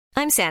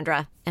I'm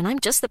Sandra, and I'm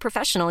just the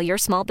professional your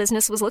small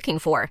business was looking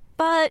for.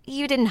 But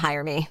you didn't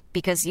hire me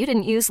because you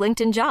didn't use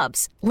LinkedIn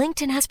Jobs.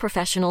 LinkedIn has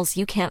professionals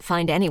you can't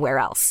find anywhere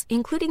else,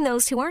 including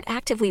those who aren't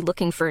actively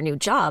looking for a new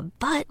job,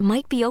 but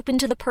might be open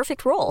to the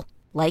perfect role,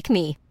 like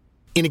me.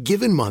 In a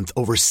given month,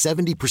 over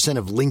 70%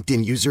 of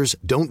LinkedIn users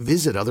don't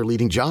visit other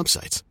leading job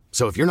sites.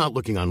 So if you're not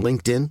looking on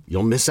LinkedIn,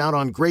 you'll miss out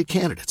on great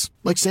candidates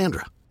like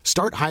Sandra.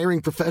 Start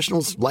hiring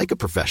professionals like a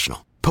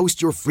professional.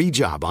 Post your free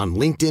job on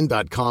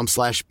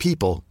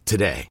linkedin.com/people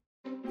today.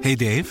 Hey,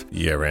 Dave.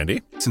 Yeah,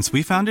 Randy. Since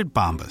we founded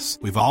Bombas,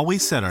 we've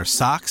always said our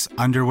socks,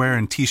 underwear,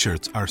 and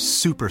T-shirts are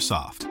super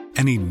soft.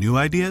 Any new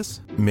ideas?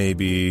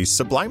 Maybe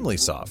sublimely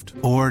soft.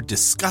 Or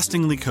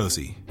disgustingly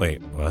cozy.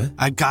 Wait, what?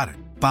 I got it.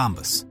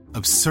 Bombas.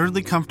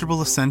 Absurdly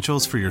comfortable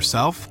essentials for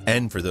yourself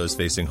and for those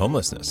facing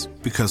homelessness.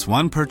 Because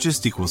one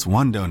purchased equals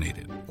one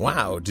donated.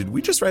 Wow, did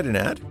we just write an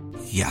ad?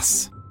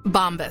 Yes.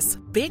 Bombas.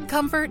 Big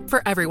comfort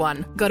for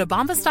everyone. Go to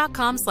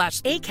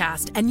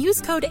bombas.com/ACAST and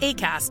use code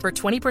ACAST for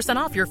 20%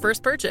 off your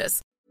first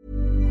purchase.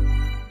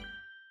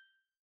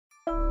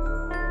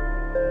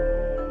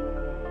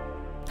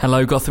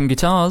 Hello, Gotham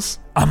Guitars.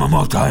 I'm a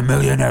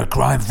multi-millionaire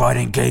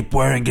crime-fighting,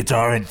 cape-wearing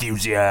guitar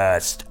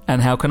enthusiast.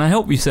 And how can I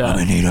help you, sir? I'm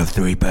in need of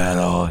 3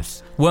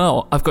 pedals.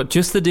 Well, I've got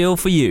just the deal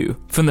for you.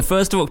 From the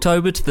 1st of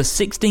October to the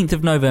 16th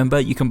of November,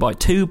 you can buy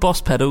 2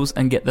 Boss pedals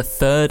and get the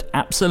 3rd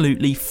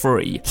absolutely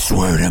free.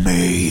 Swear to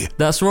me.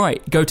 That's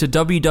right. Go to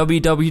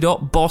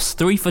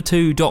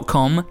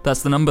www.boss3for2.com,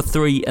 that's the number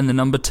 3 and the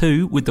number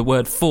 2 with the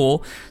word 4,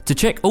 to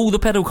check all the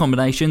pedal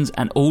combinations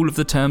and all of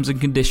the terms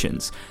and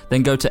conditions.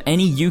 Then go to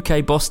any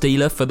UK Boss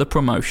dealer for the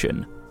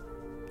promotion.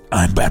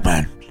 I'm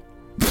Batman.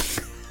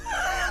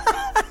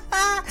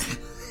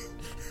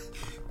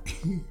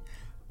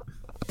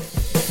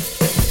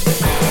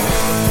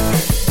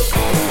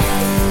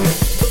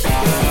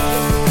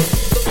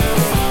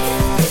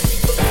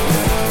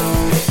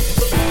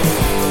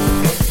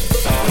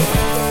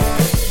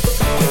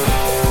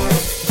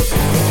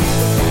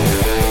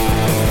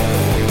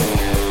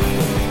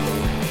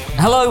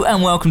 Hello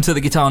and welcome to the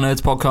Guitar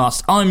Nerds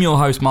podcast. I'm your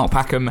host, Mark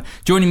Packham.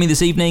 Joining me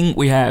this evening,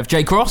 we have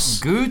Jay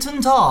Cross.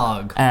 Guten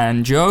Tag.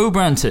 And Joe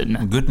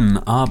Branton. Guten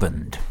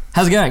Abend.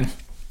 How's it going?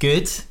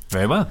 Good.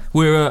 Very well.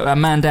 We're a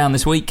man down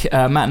this week.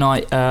 Matt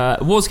Knight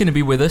was going to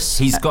be with us.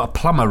 He's got a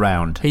plumber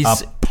round. A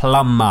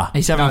plumber.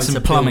 He's having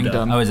some plumbing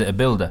done. Oh, is it a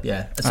builder?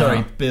 Yeah.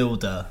 Sorry,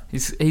 builder.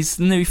 His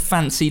new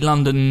fancy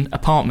London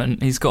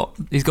apartment. He's got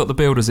the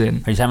builders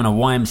in. He's having a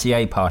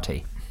YMCA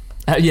party.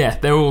 Yeah,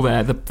 they're all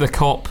there. The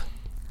cop,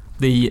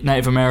 the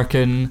Native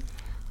American,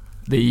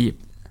 the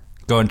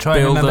Go on, try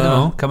and remember them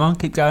all. Come on,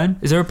 keep going.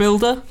 Is there a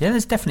builder? Yeah,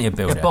 there's definitely a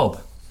builder. Yeah,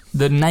 Bob.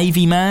 The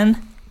Navy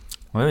man.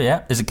 Well,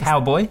 yeah. There's a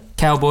cowboy.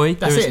 Cowboy.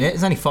 That's it, isn't it?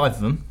 There's only 5 of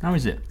them. How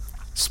is it?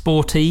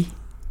 Sporty.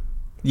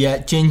 Yeah,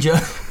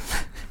 Ginger.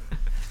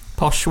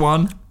 Posh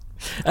one.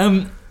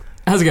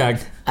 How's it going?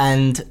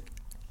 And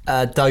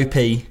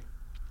Dopey.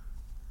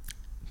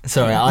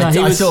 Sorry,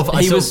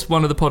 he was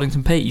one of the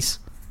Poddington Peas.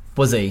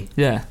 Was he?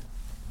 Yeah.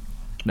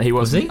 No, he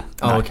wasn't. Was he?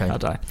 Oh, okay. I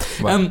don't.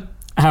 Right.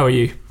 How are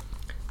you?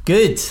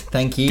 Good,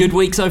 thank you. Good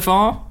week so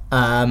far?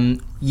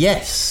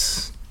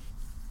 Yes.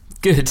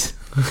 Good.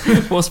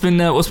 What's been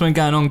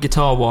going on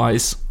guitar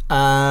wise?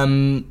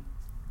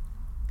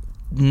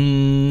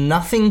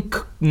 Nothing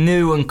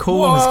new and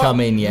cool has come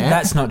in yet.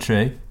 That's not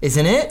true.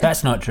 Isn't it?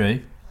 That's not true.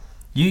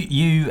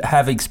 You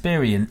have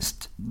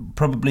experienced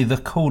probably the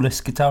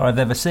coolest guitar I've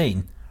ever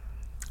seen.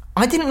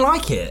 I didn't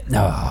like it.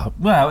 Oh,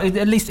 well,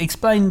 at least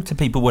explain to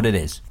people what it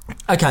is.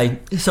 Okay,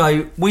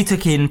 so we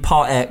took in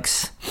Part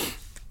X.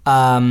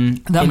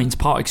 That means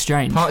part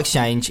exchange. Part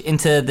exchange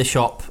into the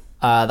shop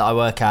that I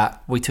work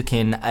at. We took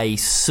in a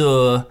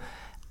Suhr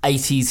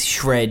 80s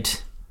shred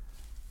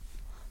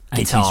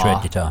guitar. 80s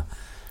shred guitar.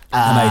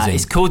 Amazing.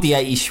 It's called the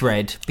 80s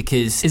shred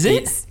because is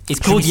it?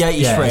 It's called the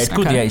 80s shred. It's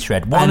called the 80s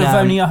shred. One of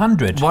only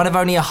 100. One of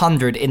only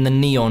 100 in the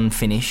neon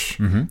finish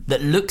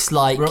that looks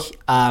like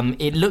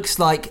it looks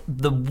like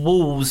the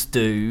walls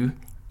do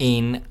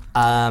in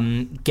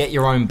Get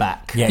Your Own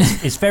Back. Yeah,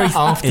 it's very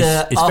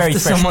after very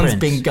someone's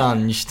been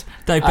gunged.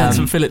 Dave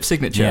Benson Phillips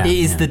signature. It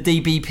is the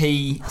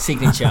DBP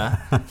signature.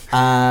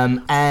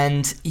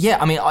 And yeah,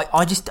 I mean,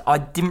 I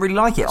didn't really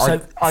like it.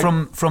 So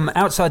from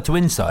outside to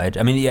inside,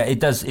 I mean, yeah, it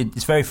does.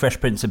 It's very Fresh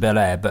Prince of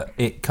Bel-Air, but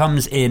it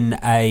comes in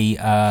a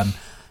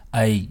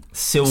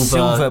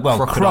silver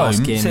crocodile chrome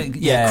skin.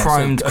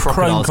 chromed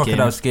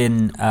crocodile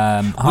skin,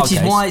 which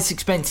is why it's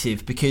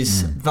expensive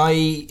because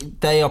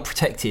they are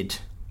protected.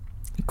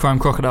 Chrome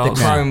crocodiles.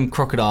 The chrome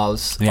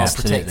crocodiles are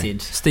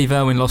protected. Steve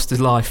Irwin lost his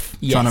life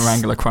trying to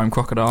wrangle a chrome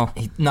crocodile.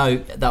 No,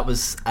 that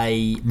was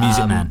a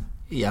Music Man.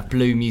 Yeah,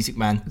 Blue Music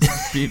Man.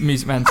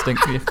 Music Man stink.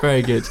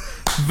 Very good.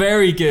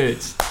 Very good.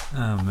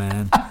 Oh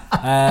man.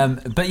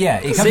 But yeah,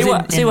 it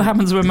comes see what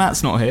happens when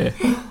Matt's not here.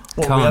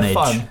 Carnage.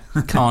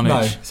 Carnage.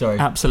 No, sorry.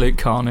 Absolute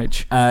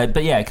carnage.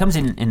 But yeah, it comes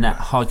in that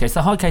hard case.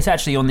 The hard case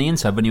actually on the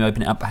inside, when you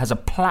open it up, has a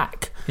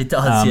plaque. It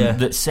does,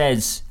 that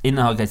says, in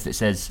the hard case, that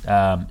says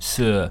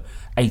Suhr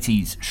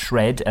 80s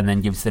shred, and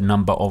then gives the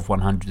number of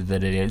 100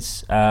 that it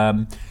is.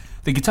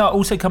 The guitar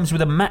also comes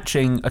with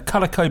a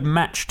colour code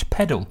matched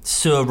pedal.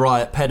 Sur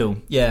Riot pedal,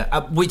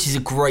 yeah, which is a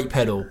great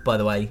pedal, by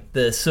the way.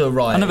 The Sur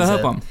Riot. I never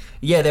heard one.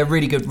 Yeah, they're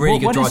really good,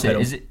 good drive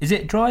pedal. Is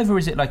it drive or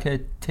is it like a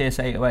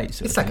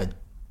TS-808? It's like a.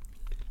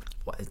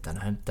 I don't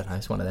know.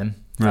 It's one of them.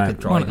 It's right. like a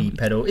drivey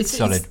pedal. It's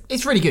solid.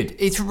 It's really good.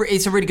 It's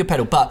a really good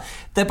pedal, but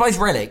they're both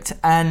relict,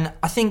 and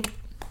I think.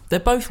 They're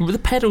both the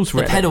pedals.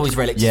 The pedal is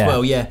relic as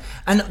well, yeah.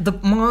 And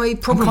my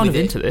problem I'm kind with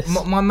of into this.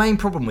 My main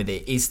problem with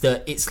it is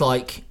that it's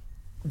like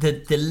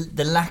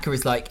the lacquer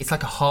is like it's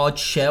like a hard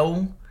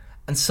shell,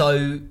 and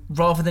so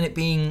rather than it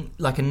being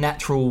like a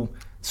natural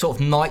sort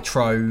of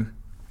nitro.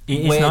 It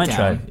is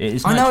nitro.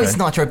 I know it's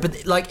nitro,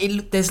 but like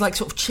there's like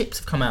sort of chips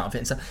have come out of it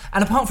and stuff.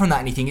 And apart from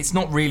that, anything, it's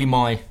not really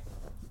my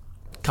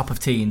cup of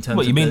tea in terms.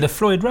 What you mean, the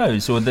Floyd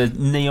Rose or the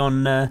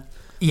neon?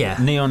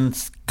 Neon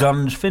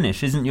gunge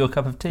finish isn't your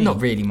cup of tea.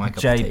 Not really my cup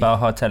of tea. J.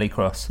 Barhartelli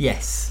Cross.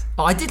 Yes,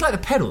 I did like the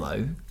pedal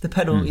though.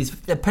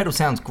 The pedal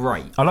sounds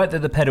great. I like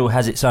that the pedal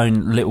has its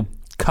own little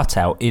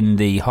cutout in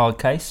the hard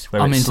case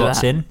where it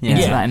slots in.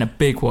 Into that in a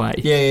big way.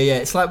 Yeah.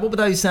 It's like, what were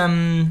those?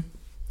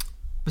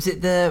 Was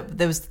it there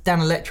was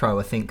Dan Electro,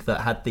 I think,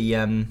 that had the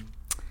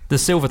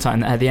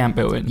Silvertone that had the amp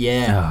built in.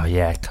 Yeah. Oh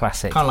yeah,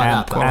 classic. Kind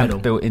of like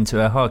amp built into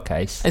a hard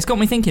case. It's got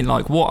me thinking,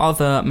 like, what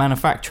other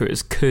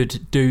manufacturers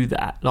could do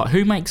that? Like,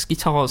 who makes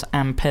guitars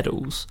and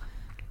pedals?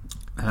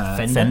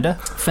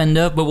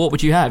 Fender, but what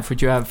would you have?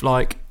 Would you have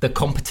like the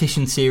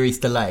Competition Series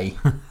Delay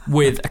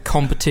with a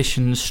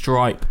competition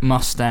stripe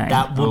Mustang?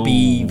 That would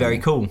be very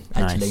cool,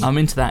 actually. Nice. I'm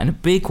into that in a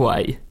big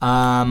way.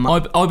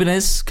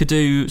 Ibanez could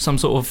do some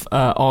sort of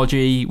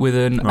RG with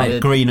a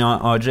green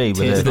RG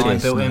with a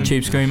built-in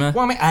tube screamer.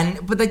 Well,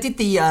 but they did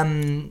the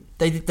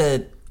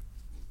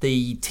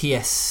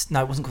TS.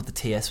 No, it wasn't called the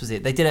TS, was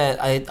it? They did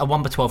a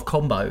 1x12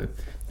 combo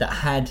that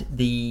had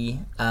the.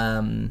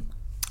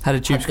 Had a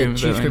tube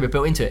screamer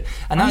built into it.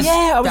 And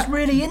I was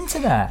really into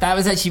that. That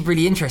was actually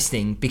really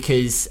interesting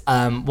because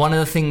one of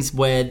the things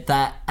where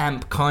that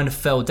amp kind of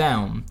fell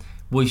down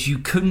was you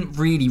couldn't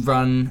really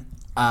run...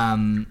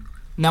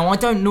 now, I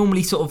don't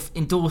normally sort of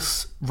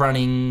endorse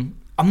running...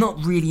 I'm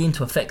not really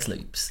into effects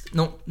loops.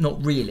 Not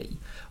really.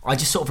 I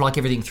just sort of like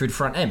everything through the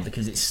front end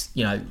because it's,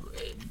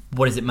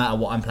 what does it matter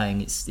what I'm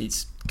playing?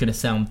 It's going to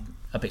sound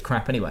a bit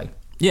crap anyway.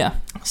 Yeah.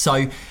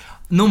 So...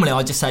 Normally,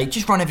 I just say,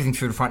 just run everything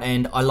through the front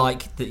end. I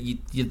like that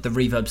the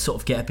reverb sort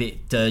of get a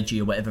bit dirgy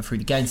or whatever through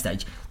the gain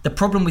stage. The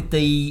problem with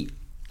the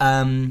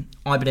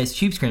Ibanez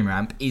Tube Screamer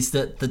amp is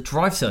that the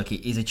drive circuit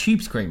is a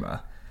tube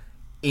screamer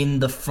in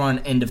the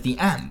front end of the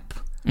amp.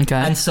 Okay.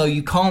 And so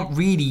you can't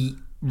really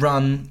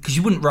run, because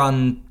you wouldn't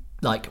run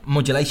like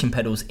modulation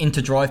pedals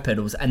into drive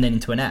pedals and then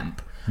into an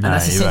amp. No, and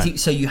that's essentially, right.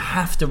 So you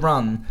have to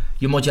run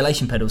your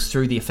modulation pedals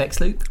through the effects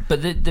loop.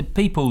 But the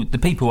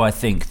people I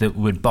think that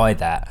would buy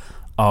that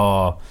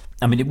are...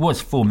 I mean, it was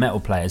for metal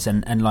players,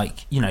 and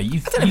like I don't know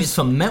if it's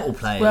for metal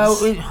players.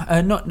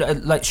 Well, not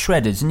like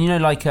shredders,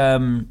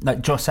 and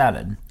like Joss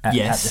Allen at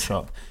the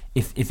shop.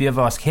 If you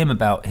ever ask him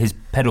about his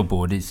pedal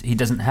board, he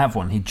doesn't have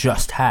one. He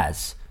just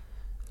has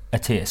a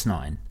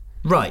TS9.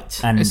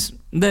 Right. And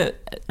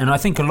I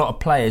think a lot of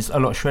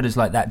shredders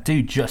like that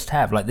do just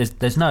have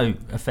there's no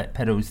effect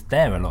pedals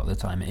there a lot of the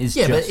time. It is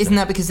but isn't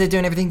that because they're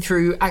doing everything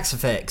through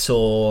Axe-Effects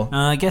or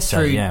I guess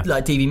through so,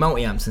 like DV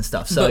multi-amps and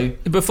stuff? So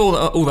but before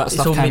all that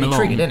stuff it's all came along,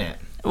 triggered, isn't it?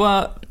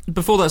 Well,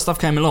 before that stuff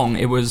came along,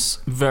 it was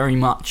very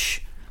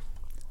much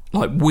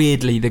like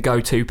weirdly the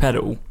go-to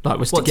pedal. Like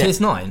was to get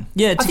TS9.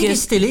 Yeah, I think it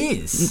still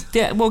is.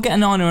 Yeah, well, get a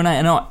 9 or an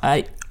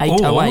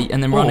 808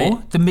 and then run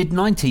it. The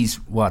mid-90s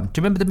one. Do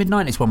you remember the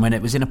mid-90s one when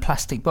it was in a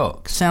plastic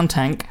box? Sound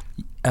Tank.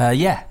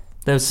 Yeah.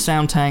 There was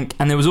Sound Tank,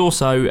 and there was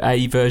also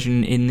a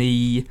version in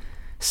the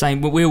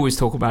same... We always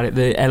talk about it,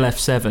 the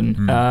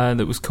LF7,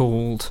 that was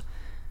called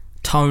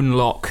Tone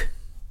Lock.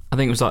 I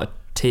think it was like a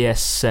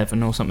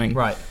TS7 or something.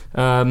 Right.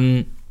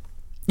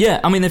 Yeah,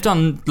 I mean, they've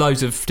done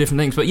loads of different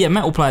things, but yeah,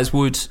 metal players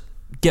would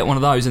get one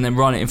of those and then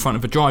run it in front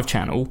of a drive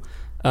channel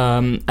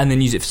and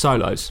then use it for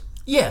solos.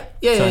 Yeah.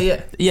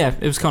 Yeah,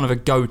 it was kind of a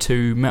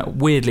go-to metal,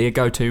 weirdly a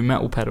go-to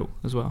metal pedal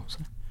as well. So.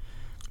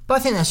 But I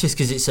think that's just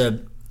because it's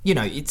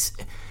it's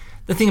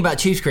the thing about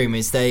Tube Screamer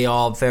is they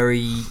are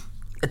very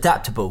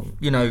adaptable.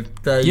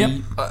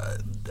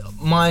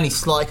 My only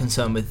slight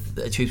concern with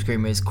a Tube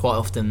Screamer is quite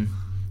often,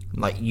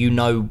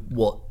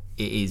 what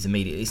it is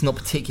immediately. It's not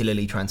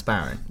particularly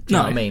transparent. Do you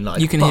know what I mean?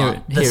 You can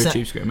hear a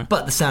Tube Screamer,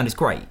 but the sound is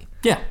great.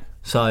 Yeah.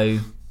 So,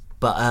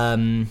 but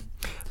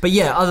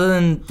yeah, other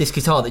than this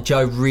guitar that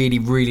Joe really,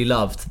 really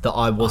loved, that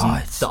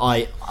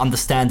I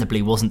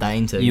understandably wasn't that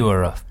into. You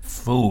were a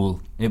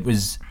fool. It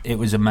was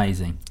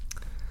amazing.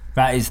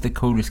 That is the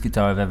coolest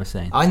guitar I've ever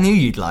seen. I knew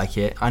you'd like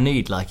it.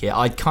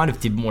 I kind of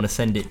didn't want to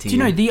send it to you. Do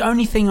you know, the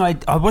only thing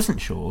I wasn't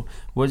sure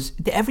was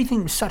that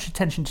everything was such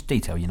attention to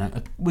detail,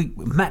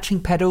 matching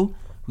pedal,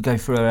 we go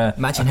for a...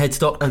 Matching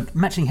headstock.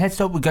 Matching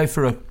headstock, we go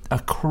for a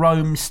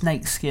chrome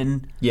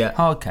snakeskin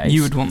hard case.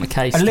 You would want the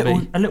case a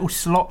little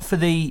slot for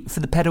the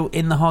pedal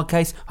in the hard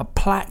case, a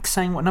plaque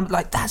saying what number...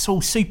 that's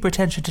all super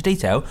attention to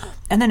detail.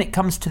 And then it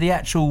comes to the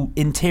actual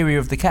interior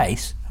of the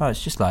case. Oh,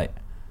 it's just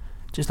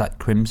just like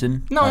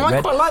crimson. No, like I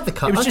red. quite like the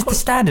colour. It was just the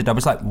standard. I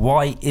was like,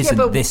 why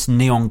isn't this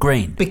neon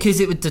green? Because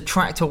it would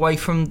detract away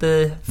from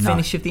the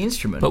finish of the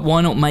instrument. But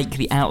why not make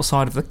the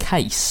outside of the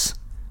case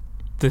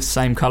the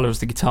same colour as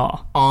the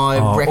guitar?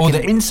 I reckon... Or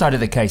the inside of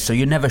the case, so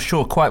you're never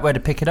sure quite where to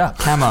pick it up.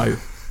 Camo.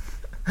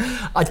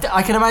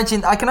 I can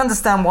imagine... I can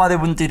understand why they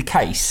wouldn't do the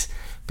case,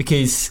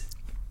 because,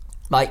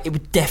 like, it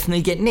would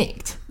definitely get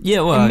nicked.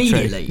 Yeah, well,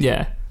 immediately. True.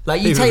 Yeah.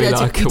 Like, you take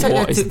that to...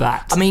 What is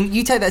that? I mean,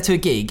 you take that to a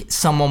gig,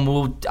 someone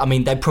will... I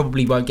mean, they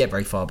probably won't get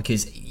very far,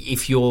 because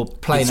if you're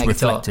playing that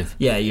reflective.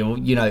 guitar...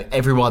 Yeah,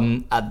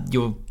 everyone at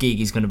your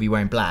gig is going to be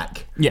wearing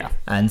black. Yeah.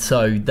 And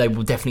so they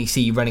will definitely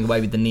see you running away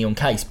with the neon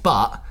case,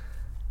 but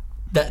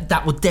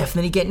that will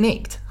definitely get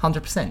nicked,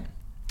 100%.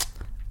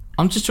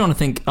 I'm just trying to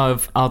think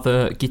of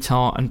other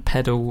guitar and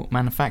pedal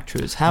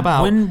manufacturers. How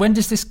about... When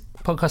does this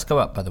podcast go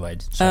up, by the way?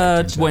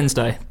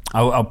 Wednesday.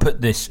 I'll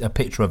put a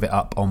picture of it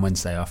up on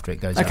Wednesday after it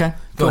goes up. Okay,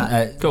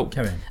 cool.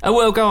 Carry on.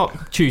 Well, go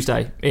up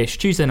Tuesday-ish,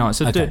 Tuesday night,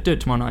 so do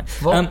it tomorrow night.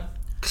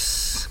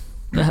 Vox.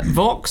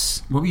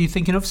 What were you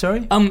thinking of,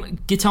 sorry?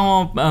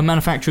 Guitar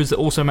manufacturers that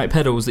also make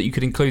pedals that you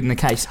could include in the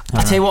case.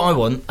 I'll tell you what I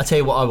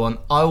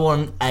want. I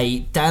want a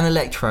Dan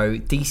Electro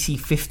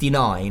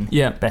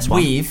DC59 best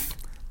one. With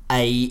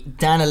a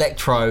Dan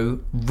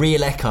Electro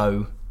real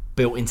echo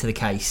built into the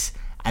case.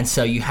 And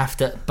so you have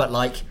to... But,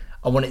 like,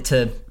 I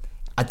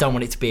don't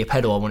want it to be a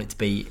pedal, I want it to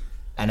be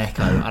an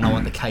echo, and I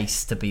want the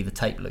case to be the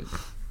tape loop.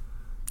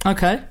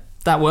 Okay,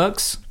 that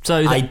works. So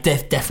it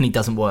definitely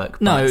doesn't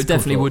work. No, it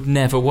definitely would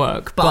never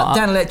work. But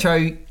Dan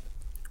Electro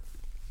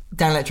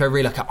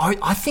real echo.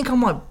 I think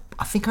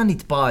I need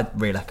to buy a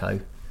real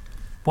echo.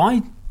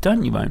 Why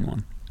don't you own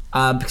one?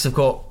 Because I've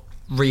got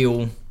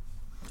real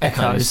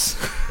echoes.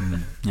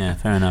 Yeah,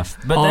 fair enough.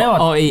 But they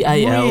are REAL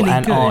really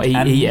and good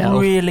REEL. and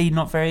really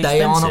not very expensive.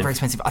 They are not very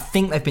expensive. I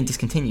think they've been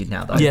discontinued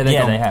now, though. Yeah, they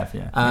have.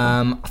 Yeah.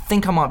 I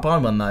think I might buy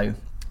one though.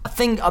 I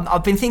think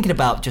I've been thinking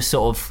about just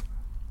sort of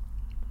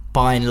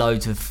buying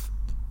loads of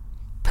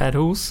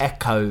pedals,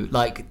 echo,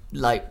 like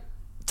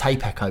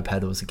tape echo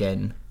pedals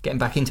again. Getting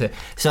back into it.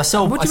 So I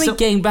sold. What do you mean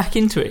getting back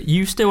into it?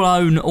 You still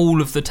own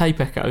all of the tape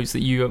echoes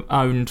that you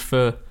owned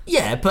for.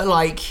 Yeah, but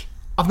like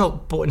I've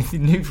not bought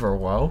anything new for a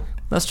while.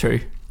 That's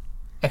true.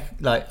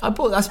 Like I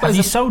suppose. Have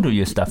you sold all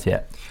your stuff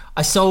yet?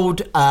 I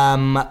sold.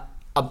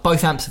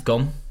 Both amps have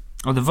gone.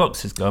 Oh, the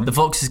Vox has gone. The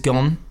Vox is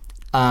gone.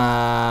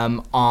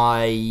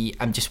 I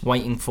am just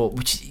waiting for,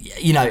 which,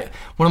 you know,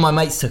 one of my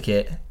mates took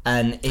it,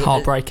 and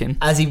heartbreaking.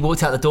 As he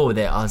walked out the door with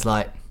it, I was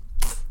like,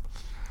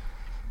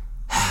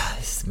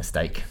 this is a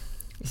mistake.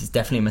 This is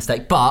definitely a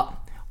mistake. But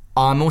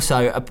I'm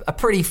also a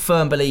pretty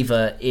firm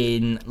believer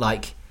in,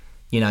 like,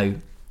 you know,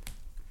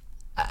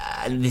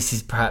 and this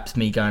is perhaps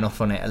me going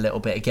off on it a little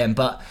bit again,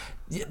 but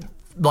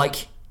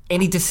like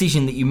any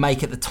decision that you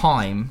make at the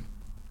time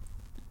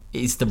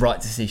is the right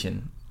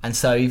decision. And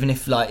so even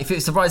if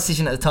it's the right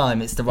decision at the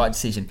time, it's the right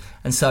decision.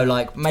 And so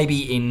like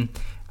maybe in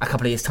a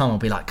couple of years' time, I'll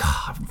be like,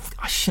 God,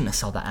 I shouldn't have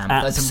sold that amp.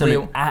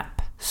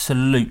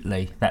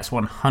 Absolutely. That's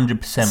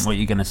 100% what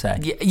you're going to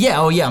say.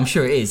 Yeah, I'm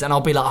sure it is. And I'll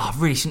be like, I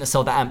really shouldn't have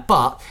sold that amp.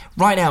 But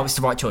right now it's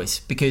the right choice,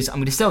 because I'm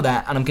going to sell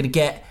that and I'm going to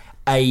get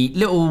a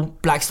little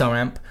Blackstar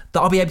amp that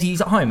I'll be able to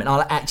use at home, and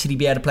I'll actually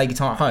be able to play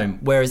guitar at home.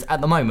 Whereas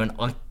at the moment,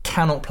 I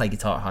cannot play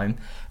guitar at home.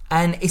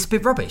 And it's a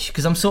bit rubbish,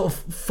 because I'm sort of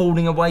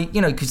falling away, you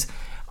know, because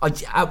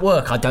at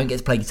work I don't get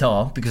to play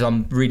guitar because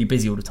I'm really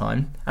busy all the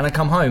time, and I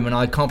come home and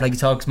I can't play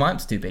guitar because my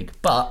amp's too big.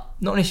 But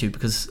not an issue,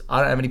 because I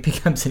don't have any big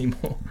amps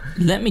anymore.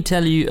 Let me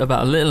tell you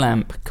about a little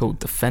amp called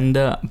the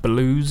Fender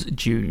Blues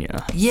Junior.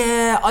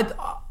 Yeah,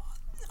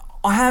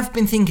 I have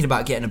been thinking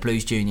about getting a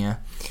Blues Junior,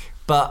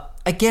 but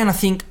again, I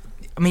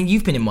mean,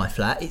 you've been in my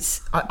flat.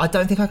 I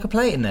don't think I could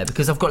play it in there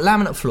because I've got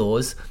laminate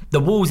floors. The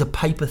walls are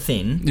paper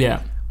thin.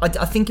 Yeah,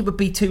 I think it would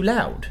be too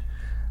loud.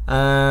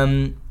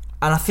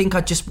 And I think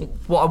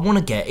what I want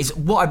to get is,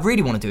 what I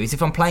really want to do is,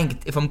 if I'm playing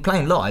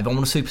live, I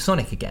want a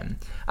Supersonic again,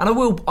 and I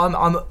will.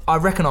 I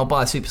reckon I'll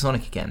buy a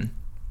Supersonic again,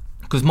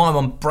 because my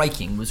one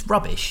breaking was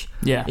rubbish.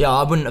 Yeah.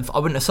 I wouldn't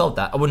have sold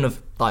that. I wouldn't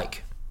have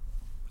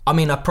I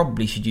mean, I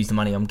probably should use the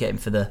money I'm getting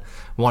for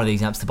one of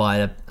these amps to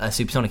buy a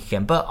Supersonic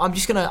again. But I'm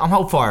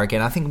hold fire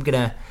again. I think I'm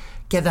gonna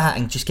get that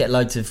and just get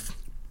loads of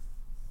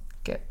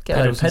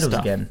pedals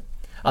again.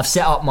 I've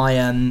set up my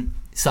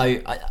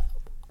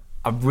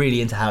I'm really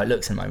into how it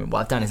looks at the moment.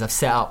 What I've done is I've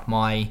set up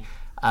my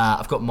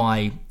I've got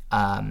my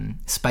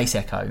Space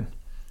Echo.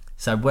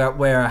 So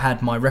where I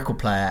had my record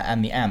player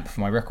and the amp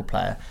for my record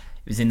player,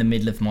 it was in the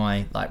middle of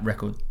my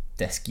record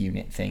desk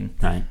unit thing.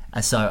 Right.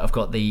 And so I've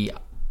got the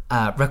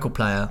record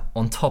player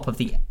on top of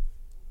the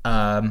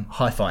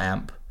hi-fi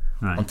amp,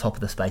 right, on top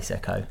of the Space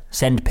Echo.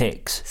 Send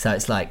pics. So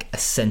it's like a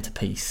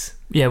centerpiece.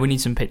 Yeah, we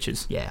need some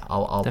pictures. Yeah,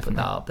 I'll put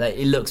that up.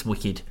 It looks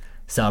wicked.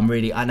 So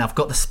and I've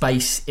got the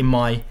space in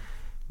my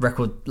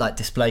record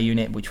display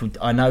unit, which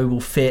I know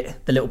will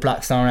fit the little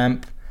Blackstar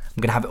amp.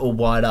 I'm gonna have it all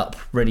wired up,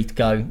 ready to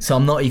go. So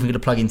I'm not even gonna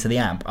plug into the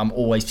amp. I'm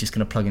always just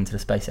gonna plug into the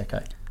Space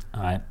Echo.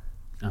 All right,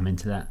 I'm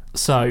into that.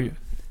 So,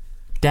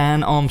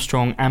 Dan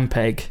Armstrong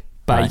Ampeg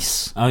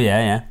bass. Right. Oh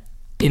yeah.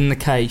 In the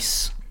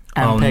case.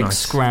 Ampeg nice.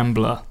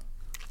 Scrambler.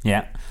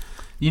 Yeah.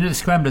 You know the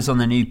Scrambler's on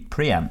the new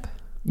preamp?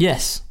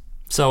 Yes,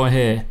 so I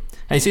hear.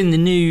 It's in the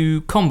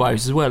new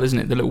combos as well, isn't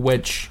it? The little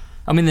wedge.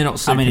 I mean, they're not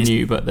super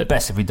new, but they're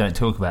best if we don't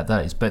talk about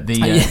those. But the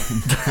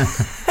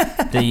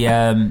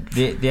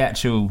the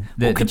actual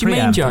what could you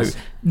preamp mean, Joe? is-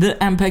 The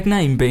Ampeg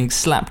name being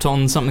slapped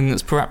on something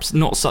that's perhaps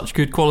not such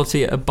good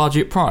quality at a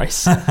budget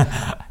price.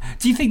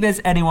 Do you think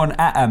there's anyone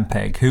at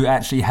Ampeg who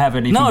actually have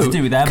anything No, to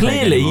do with Ampeg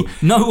clearly anymore?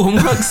 no one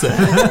works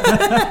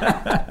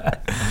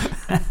there.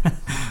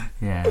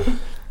 Yeah.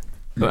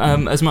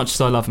 But as much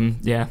as I love them,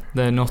 yeah,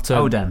 they're not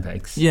Old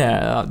Ampegs.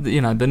 Yeah,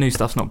 the new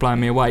stuff's not blowing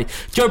me away.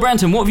 Joe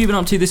Branton, what have you been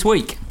up to this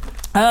week?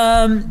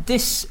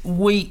 This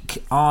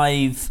week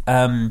I've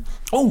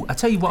I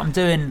tell you what I'm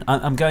doing.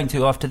 I'm going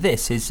to after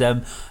this is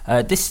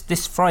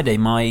this Friday.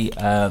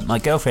 My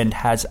girlfriend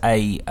has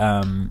a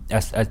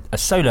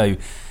solo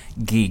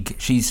gig.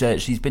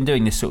 She's been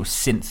doing this sort of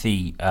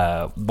synthy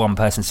one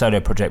person solo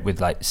project with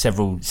like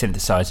several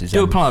synthesizers.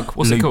 Do a plug.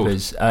 What's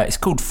loopers. It called? It's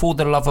called For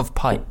the Love of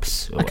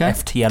Pipes, or Okay.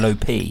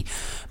 FTLOP.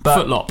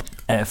 But Footlop.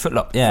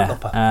 Footlop, yeah.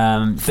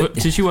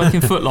 Does she work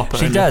in Footlopper?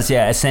 She does,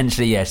 yeah.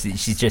 Essentially, yes.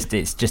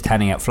 It's just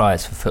handing out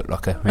flyers for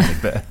Footlocker,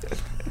 really.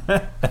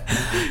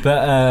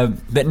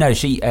 But no,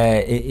 she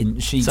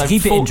So to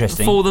keep it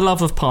interesting. For the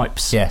Love of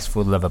Pipes. Yes,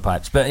 For the Love of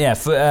Pipes. But yeah,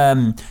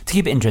 to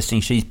keep it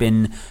interesting, she's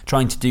been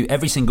trying to do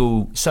every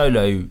single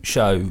solo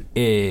show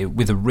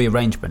with a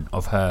rearrangement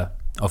of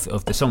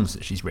the songs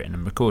that she's written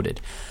and recorded.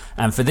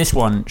 And for this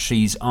one,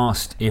 she's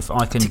asked if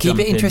I can To keep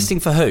it interesting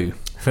for who?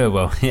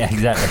 Well, yeah,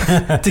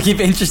 exactly. To keep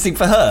it interesting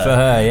for her. For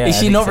her, yeah. Is I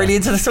she think not so. really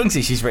into the songs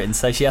that she's written,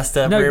 so she has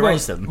to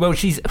rearrange them? Well,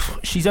 she's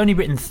only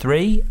written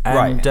 3,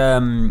 and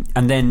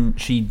and then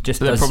she just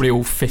They're does, probably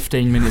all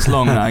 15 minutes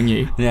long, knowing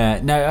you. Yeah,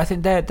 no, I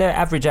think they're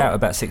average out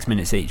about 6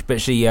 minutes each. But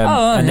she and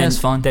yeah, then that's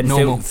fine. Then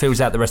Normal. fills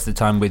out the rest of the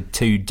time with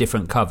 2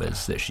 different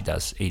covers that she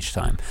does each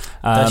time.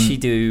 Does she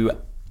do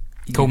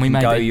Call Me You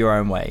Can Go Maybe? Your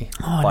Own Way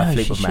Oh by no, she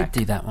Fleetwood should Mac?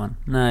 do that one.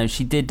 No,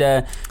 she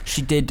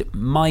did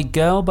My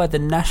Girl by The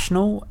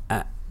National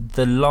at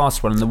the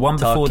last one, and the one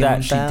before Talking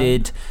that she about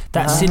did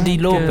that My Cyndi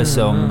Lauper Girl.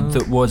 song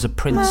that was a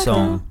Prince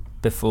song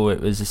before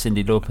it was a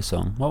Cyndi Lauper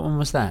song. What one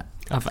was that?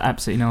 I've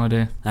absolutely no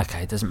idea.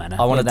 Okay, it doesn't matter.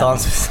 I Want Yeah, to that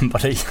Dance one.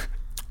 with Somebody.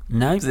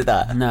 No, Was it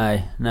that?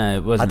 No, it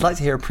wasn't. I'd like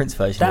to hear a Prince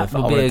version that of I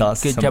would Want be to a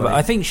Dance with good job. Somebody.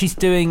 I think she's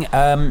doing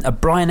a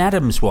Bryan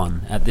Adams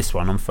one at this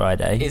one on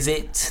Friday. Is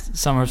it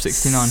Summer of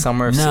 69.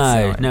 Summer of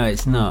 69? No,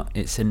 it's not.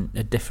 It's a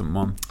different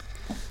one.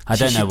 I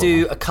She don't know. should what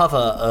do one. a cover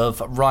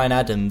of Ryan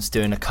Adams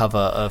doing a cover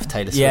of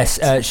Taylor Swift.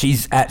 Yes,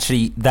 she's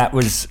actually. That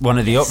was one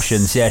of the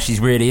options. Yeah, she's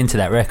really into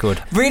that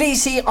record. Really?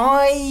 See,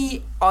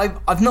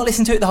 I've not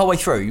listened to it the whole way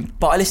through,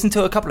 but I listened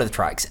to a couple of the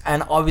tracks,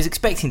 and I was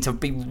expecting to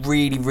be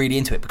really, really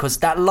into it, because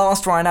that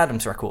last Ryan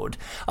Adams record,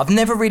 I've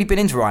never really been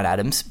into Ryan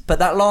Adams, but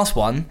that last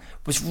one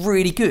was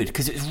really good,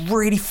 because it was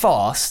really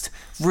fast,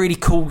 really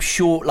cool,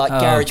 short, like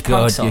garage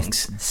punk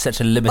songs.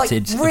 Such a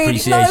limited Really,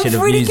 appreciation no, it was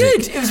of really music.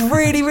 good. It was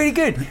really, really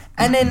good.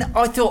 And then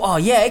I thought, oh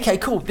yeah, okay,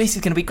 cool. This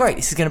is going to be great.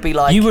 This is going to be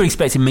like. You were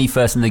expecting Me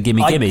First and the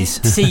Gimme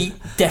Gimmes. See,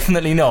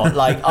 definitely not.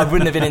 Like, I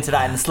wouldn't have been into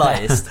that in the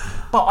slightest.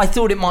 But I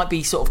thought it might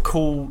be sort of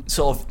cool,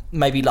 sort of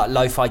maybe like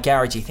lo-fi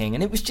garagey thing,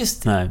 and it was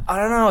just. No. I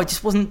don't know. I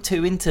just wasn't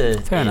too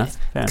into. Fair enough.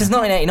 Because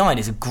 1989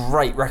 is a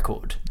great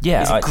record.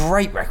 Yeah, it's a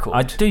great record.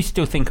 I do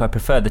still think I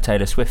prefer the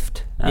Taylor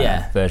Swift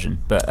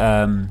version, but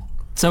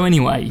So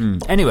anyway,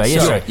 anyway, yeah,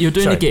 so sorry. you're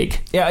doing Sorry. a gig.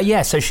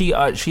 Yeah. So she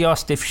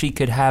asked if she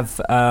could have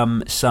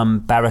some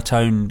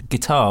baritone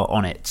guitar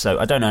on it. So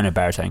I don't own a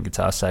baritone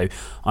guitar, so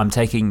I'm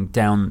taking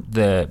down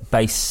the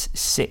bass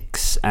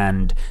 6,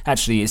 and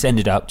actually it's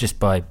ended up just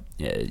by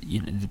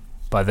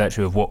by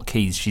virtue of what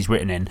keys she's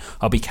written in.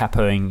 I'll be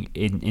capoing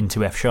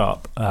into F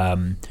sharp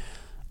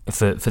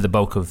for the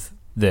bulk of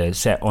the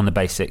set on the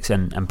bass 6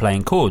 and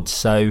playing chords.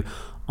 So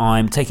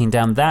I'm taking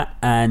down that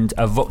and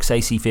a Vox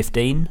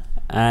AC15.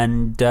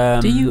 And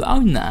Do you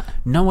own that?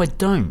 no, I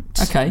don't.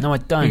 Okay. No, I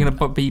don't. You're going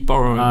to be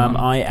borrowing one.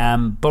 I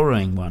am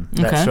borrowing one.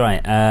 That's Okay.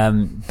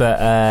 right.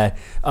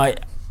 But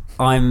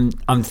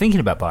I'm thinking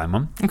about buying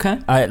one. Okay.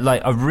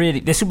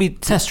 This will be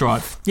Test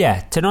drive.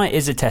 Yeah, tonight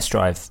is a test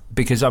drive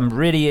because I'm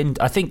really in.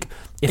 I think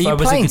if Are you I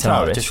was playing a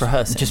tonight or guitarist, just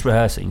rehearsing? Just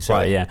rehearsing. Sorry,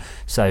 Right. yeah.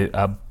 So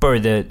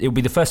it'll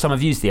be the first time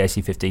I've used the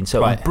AC15.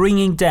 So Right. I'm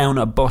bringing down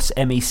a Boss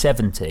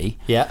ME70.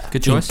 Yeah.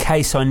 Good choice. In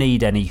case I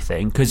need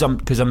anything, because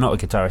I'm not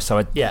a guitarist,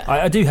 so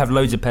I do have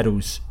loads of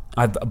pedals.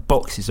 I have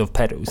boxes of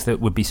pedals that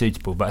would be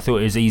suitable, but I thought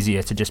it was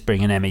easier to just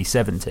bring an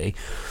ME70.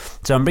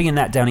 So I'm bringing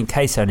that down in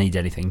case I need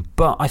anything.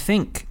 But I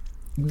think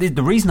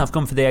the reason I've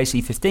gone for the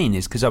AC15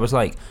 is because I was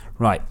like,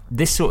 right,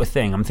 this sort of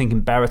thing, I'm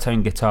thinking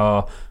baritone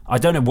guitar. I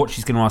don't know what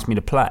she's going to ask me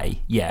to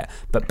play yet,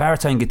 but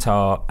baritone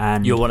guitar,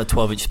 and You'll want a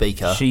 12-inch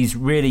speaker. she's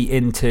really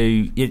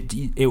into it.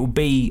 It will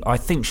be, I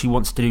think she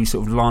wants to do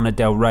sort of Lana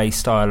Del Rey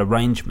style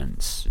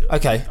arrangements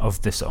Okay. of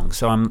the song.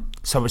 So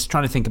I was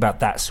trying to think about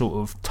that sort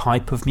of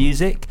type of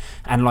music,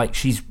 and like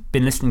she's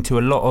been listening to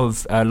a lot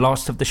of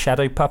Last of the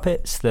Shadow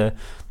Puppets, the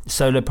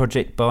solo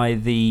project by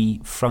the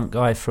front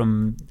guy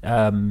from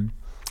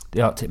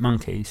the Arctic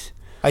Monkeys,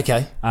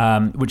 Okay.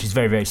 which is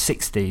very, very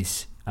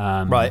 60s.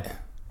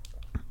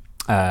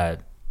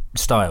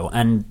 style,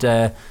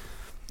 and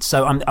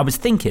so I was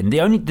thinking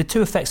the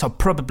two effects I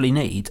probably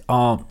need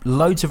are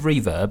loads of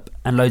reverb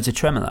and loads of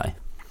tremolo.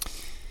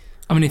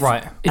 I mean, if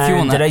you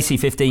want that,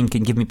 AC15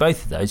 can give me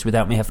both of those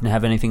without me having to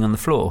have anything on the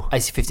floor.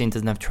 AC15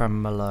 doesn't have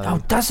tremolo. Oh,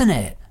 doesn't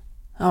it?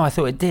 Oh, I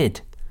thought it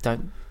did.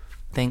 Don't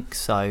think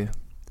so.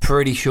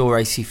 Pretty sure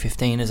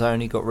AC15 has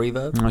only got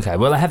reverb. Okay,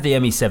 well I have the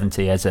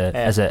ME70 as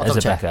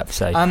a backup.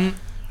 So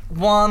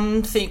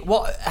one thing,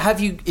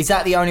 is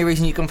that the only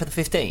reason you've gone for the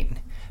 15?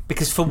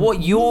 Because for what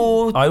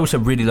I also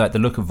really like the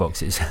look of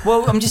Voxes.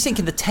 Well, I'm just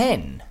thinking the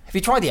 10. Have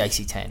you tried the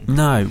AC10?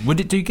 No. Would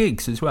it do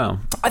gigs as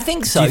well? I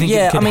think so. Do you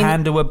think it could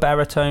handle a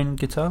baritone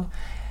guitar?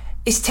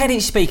 It's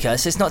 10-inch speaker,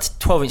 so it's not a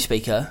 12-inch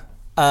speaker,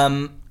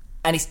 and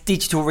it's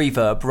digital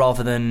reverb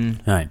rather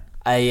than a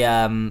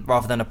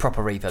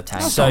proper reverb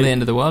tank. That's not the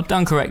end of the world.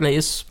 Done correctly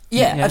is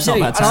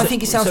absolutely. And I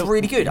think it sounds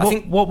really good.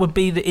 What would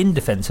be the in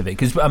defence of it?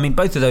 Because I mean,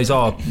 both of those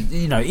are,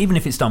 even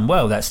if it's done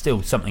well, that's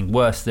still something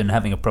worse than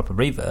having a proper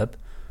reverb.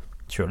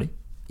 Surely.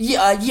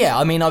 Yeah.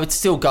 I mean, I would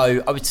still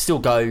go.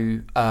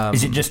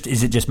 Is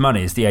it just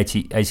money? Is the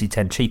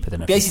AC10 cheaper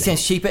than a 15? The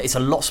AC10's cheaper. It's a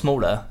lot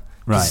smaller.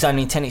 Right. It's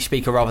only a 10-inch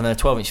speaker rather than a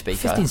 12-inch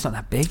speaker. 15's not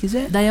that big, is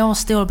it? They are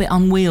still a bit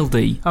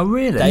unwieldy. Oh,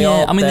 really?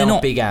 They're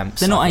not big amps.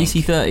 They're not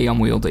AC30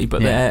 unwieldy,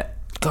 but they're.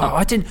 God,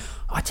 I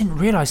didn't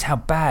realise how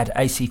bad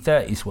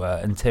AC30s were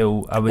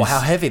until I was. Well,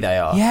 how heavy they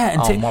are. Yeah.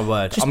 Oh my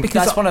word!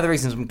 That's one of the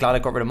reasons I'm glad I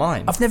got rid of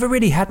mine. I've never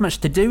really had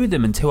much to do with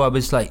them until I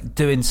was like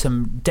doing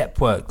some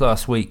depth work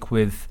last week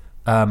with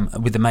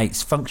the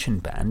mates function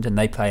band, and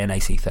they play an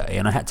AC30,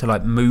 and I had to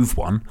like move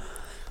one.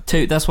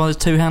 That's why there's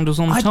two handles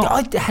on the top.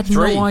 I had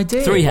no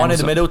idea. Three handles. One in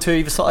the middle, two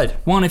either side.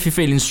 One if you're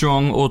feeling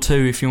strong, or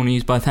two if you want to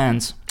use both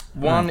hands.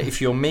 One if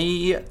you're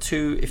me,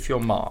 two if you're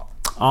Mark.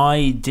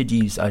 I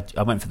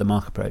went for the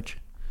Mark approach.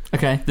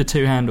 Okay, the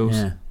two handles.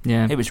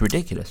 Yeah. It was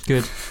ridiculous.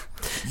 Good.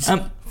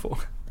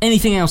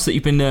 Anything else that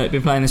you've been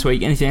playing this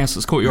week? Anything else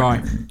that's caught your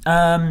eye?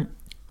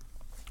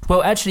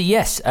 Well, actually,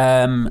 yes.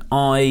 There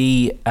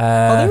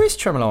is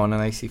tremolo on an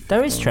AC15.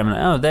 There is tremolo.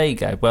 Oh, there you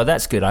go. Well,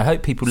 that's good. I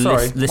hope people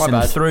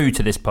listen through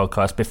to this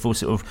podcast before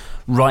sort of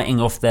writing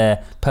off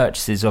their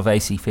purchases of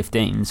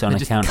AC15s on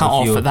account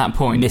of your at that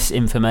point.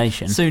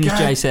 misinformation. As soon as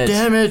Jay said,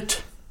 "Damn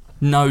it,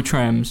 no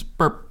trems,"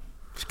 burp,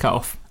 just cut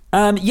off.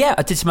 Yeah,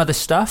 I did some other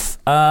stuff.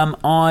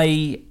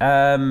 I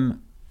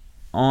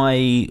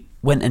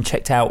went and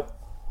checked out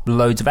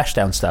loads of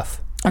Ashdown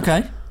stuff.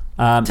 Okay.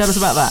 Tell us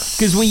about that,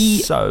 because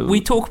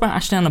we talk about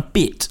Ashdown a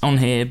bit on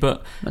here,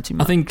 but not too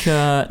much. I think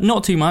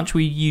not too much.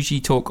 We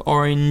usually talk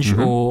Orange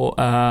or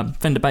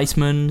Fender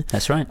Bassman.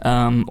 That's right.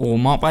 Or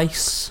Mark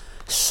Bass.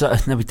 So,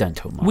 no, we don't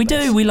talk Mark We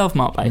Bass. do. We love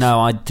Mark Bass. No,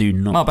 I do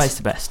not. Mark Bass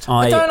the best.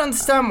 I don't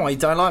understand why you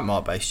don't like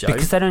Mark Bass, Joe.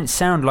 Because they don't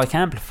sound like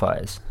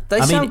amplifiers.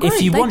 They sound great.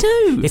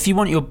 If you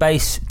want your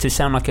bass to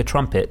sound like a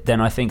trumpet, then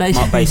I think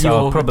Mark Bass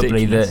are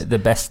probably the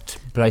best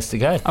place to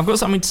go. I've got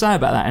something to say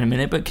about that in a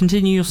minute, but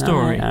continue your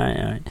story. All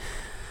right.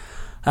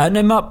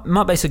 No,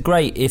 Mark Bass are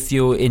great if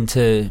you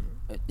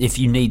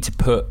need to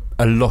put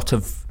a lot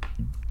of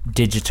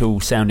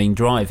digital sounding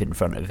drive in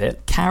front of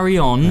it. Carry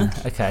on.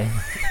 Okay.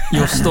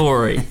 Your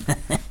story.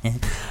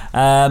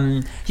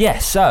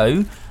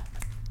 So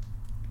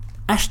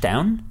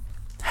Ashdown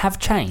have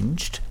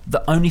changed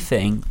the only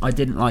thing I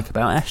didn't like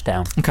about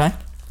Ashdown. Okay.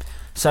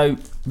 So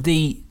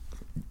the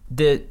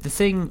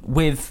thing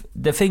with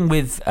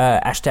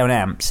Ashdown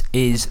amps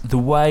is the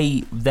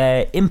way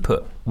their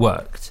input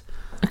worked.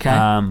 Okay.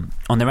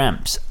 On their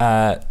amps,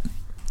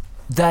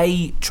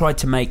 they tried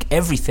to make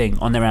everything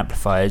on their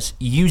amplifiers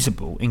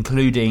usable,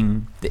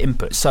 including the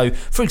input. So,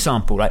 for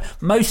example, like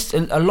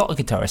a lot of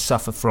guitarists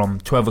suffer from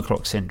 12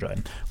 o'clock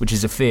syndrome, which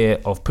is a fear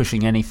of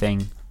pushing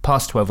anything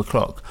past 12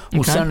 o'clock.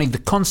 Well, certainly the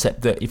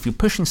concept that if you're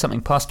pushing something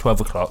past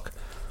 12 o'clock,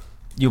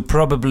 you're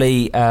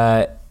probably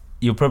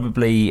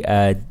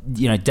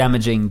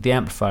damaging the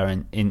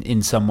amplifier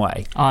in some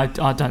way. I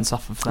don't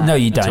suffer from that. No,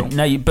 you don't.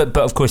 No, but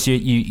of course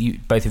you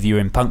both of you are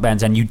in punk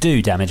bands and you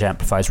do damage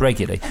amplifiers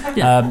regularly.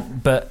 Yeah.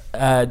 But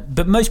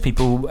most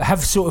people have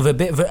sort of a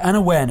bit of an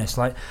awareness.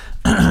 Like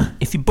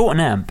if you bought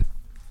an amp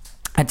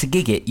and to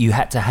gig it, you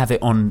had to have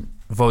it on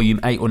volume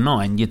 8 or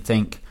 9. You'd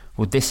think,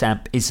 well, this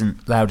amp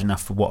isn't loud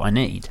enough for what I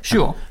need.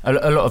 Sure. A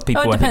lot of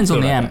people. It depends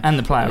on the amp and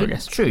the player, I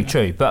guess.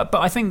 True. But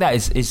I think that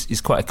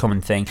is quite a common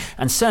thing,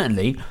 and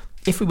certainly.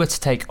 If we were to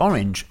take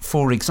Orange,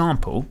 for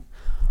example,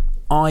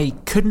 I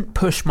couldn't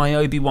push my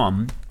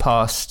OB1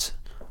 past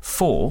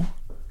 4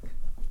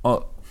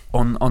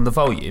 on the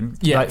volume.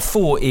 Yeah. Like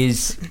 4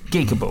 is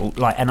giggable,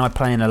 and I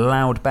play in a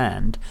loud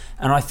band.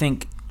 And I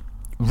think,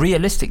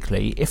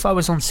 realistically, if I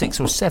was on 6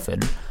 or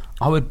 7,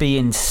 I would be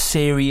in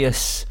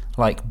serious,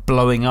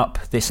 blowing up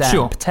this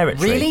amp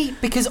territory. Really?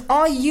 Because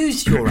I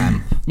used your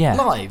amp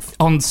live.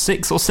 On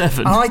 6 or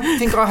 7? I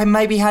think I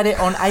maybe had it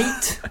on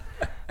 8.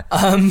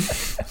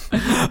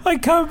 I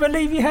can't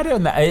believe you had it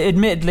on that.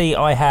 Admittedly,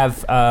 I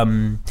have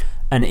an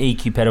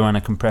EQ pedal and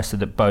a compressor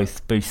that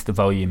both boost the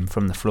volume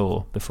from the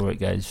floor before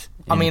it goes.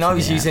 I mean, I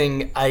was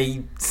using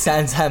a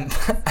Sans amp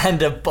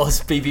and a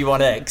Boss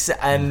BB1X,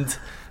 and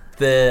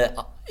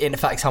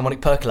Interfax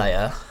harmonic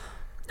percolator.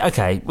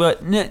 Okay, well,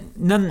 none.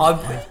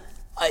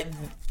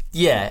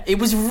 Yeah, it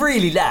was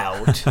really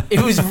loud.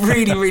 It was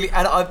really, really.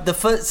 And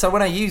so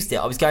when I used it,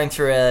 I was going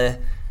through a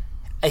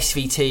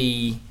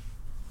SVT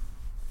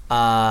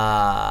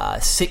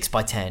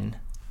 6x10.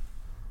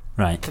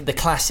 Right. The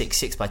classic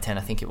 6x10,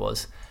 I think it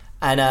was.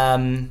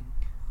 And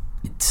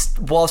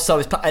whilst I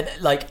was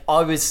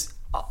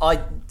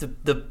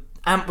the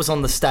amp was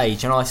on the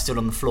stage and I stood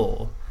on the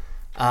floor.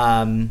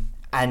 And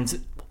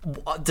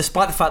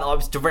despite the fact that I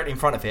was directly in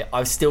front of it,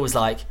 I still was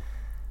like,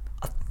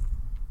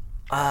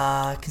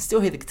 I can still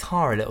hear the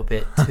guitar a little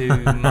bit too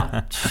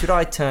much. Should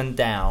I turn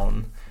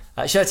down?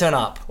 Should I turn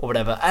up or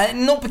whatever?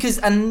 And not because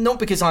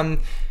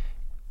I'm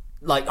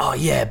like, oh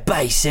yeah,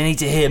 bass. They need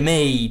to hear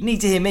me.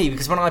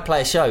 Because when I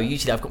play a show,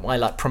 usually I've got my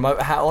like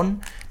promoter hat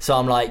on, so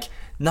I'm like,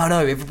 no,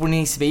 everybody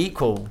needs to be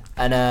equal.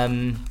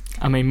 And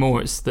I mean,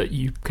 more it's that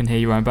you can hear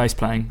your own bass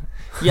playing.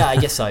 Yeah, I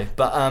guess so.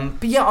 But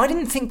yeah, I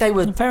didn't think they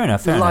were fair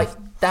enough.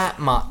 That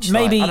much.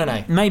 Maybe I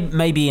don't know.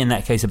 Maybe in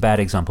that case a bad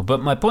example,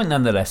 but my point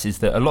nonetheless is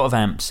that a lot of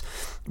amps,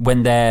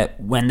 when they're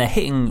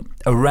hitting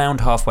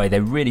around halfway,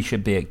 they really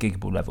should be at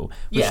giggable level,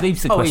 which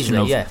leaves the question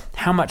of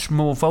how much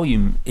more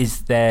volume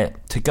is there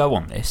to go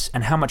on this,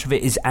 and how much of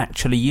it is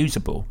actually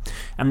usable.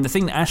 And the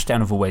thing that Ashdown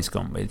have always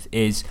gone with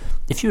is,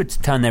 if you were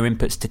to turn their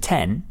inputs to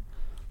 10,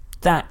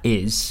 that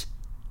is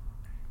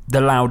the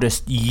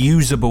loudest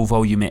usable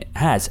volume it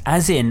has.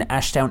 As in,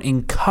 Ashdown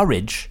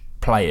encourage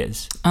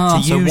players to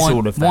use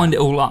all of that. Wind it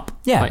all up.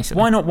 Yeah, basically.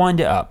 Why not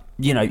wind it up?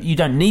 You know, you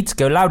don't need to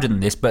go louder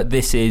than this, but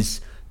this is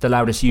the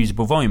loudest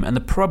usable volume. And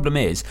the problem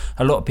is,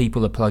 a lot of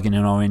people are plugging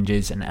in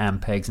Oranges and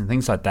Ampegs and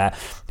things like that,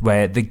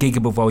 where the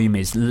giggable volume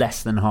is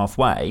less than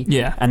halfway.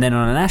 Yeah. And then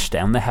on an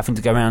Ashdown, they're having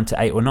to go around to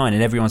 8 or 9,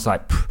 and everyone's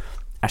like,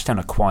 Ashdown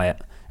are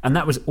quiet. And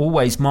that was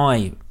always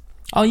my...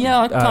 Oh yeah,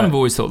 I kind of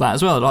always thought that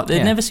as well. Like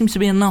there never seems to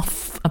be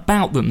enough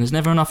about them. There's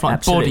never enough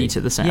body to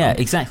the sound. Yeah,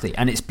 exactly.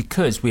 And it's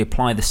because we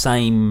apply the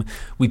same.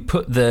 We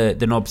put the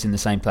knobs in the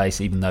same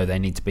place, even though they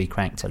need to be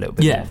cranked a little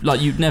bit. Yeah,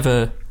 like you'd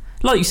never,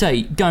 like you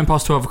say, going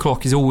past 12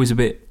 o'clock is always a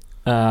bit.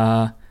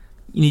 You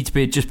need to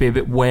be a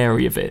bit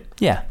wary of it.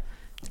 Yeah.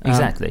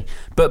 Exactly,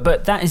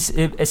 but that is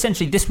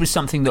essentially, this was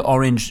something that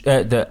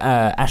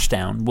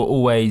Ashdown were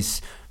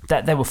always,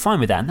 that they were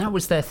fine with that, and that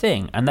was their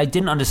thing, and they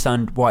didn't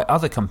understand why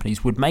other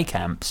companies would make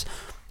amps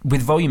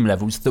with volume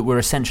levels that were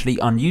essentially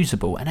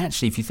unusable. And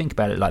actually, if you think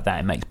about it like that,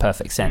 it makes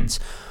perfect sense.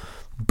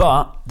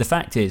 But the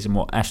fact is, and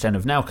what Ashdown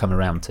have now come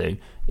around to,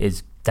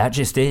 is that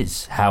just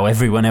is how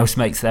everyone else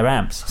makes their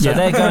amps. So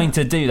they're going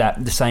to do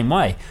that the same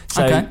way.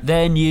 So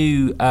their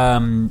new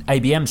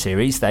ABM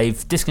series,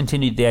 they've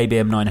discontinued the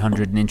ABM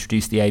 900 and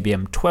introduced the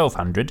ABM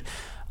 1200,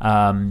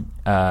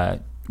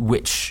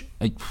 which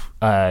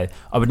I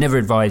would never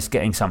advise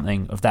getting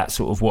something of that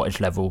sort of wattage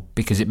level,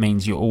 because it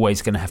means you're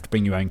always going to have to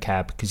bring your own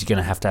cab, because you're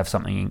going to have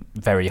something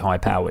very high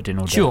powered in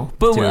order. Sure,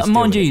 but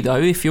mind you, though,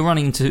 if you're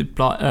running to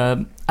like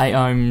 8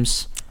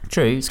 ohms.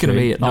 True, it's going to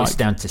be knocks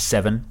down to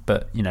 7,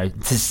 but you know,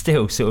 there's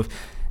still sort of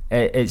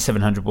at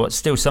 700 watts,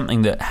 still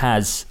something that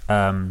has,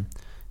 that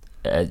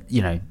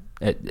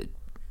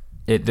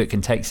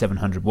can take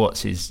 700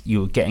 watts is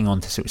you're getting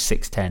onto sort of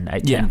 610,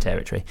 810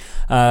 territory.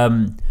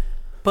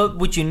 But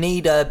would you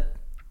need that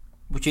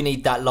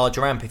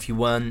larger amp if you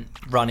weren't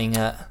running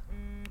at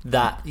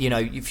that? You know,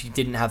 if you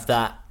didn't have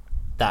that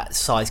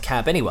size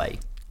cab anyway.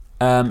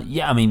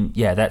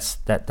 That's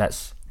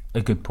a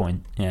good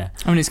point. Yeah,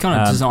 I mean, it's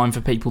kind of designed for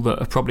people that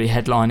are probably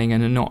headlining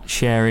and are not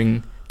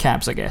sharing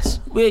cabs, I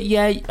guess. Well,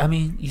 yeah, I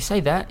mean, you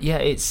say that. Yeah,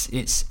 it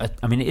is about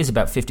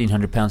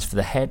 £1,500 for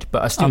the head,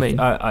 but I still,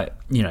 I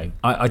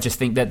just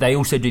think that they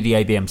also do the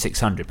ABM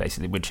 600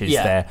 basically, which is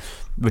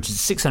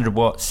 600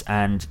 watts,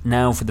 and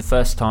now for the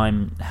first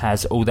time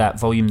has all that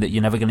volume that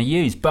you're never going to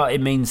use. But it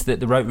means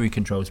that the rotary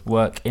controls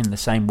work in the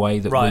same way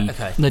that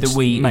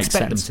we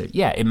expect them to.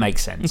 Yeah, it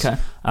makes sense. Okay,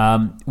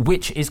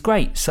 which is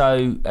great.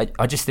 So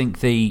I just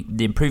think the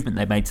improvement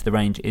they made to the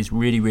range is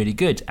really, really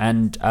good,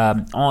 and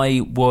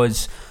I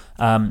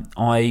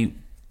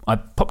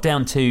popped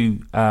down to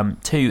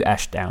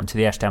Ashdown, to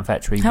the Ashdown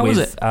factory. How was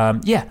it?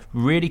 Yeah,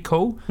 really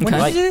cool. When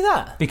did you do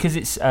that? Because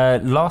it's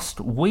last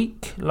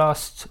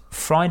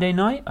Friday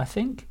night, I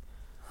think.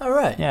 Oh,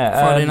 right. Yeah,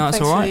 Friday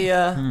night's all right.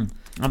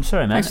 I'm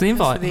sorry, man. Thanks for the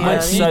invite.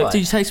 Did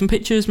you take some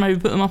pictures, maybe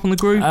put them up on the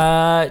group?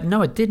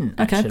 No, I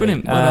didn't. Okay,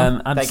 actually.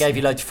 brilliant. They gave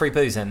you loads of free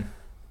booze then?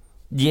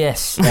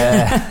 Yes,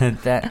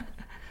 that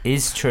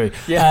is true.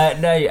 Yeah.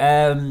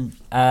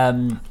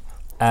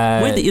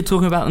 Weird that you're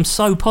talking about them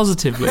so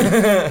positively.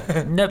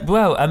 No,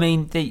 well,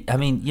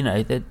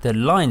 the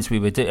lines we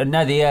were doing.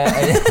 No, the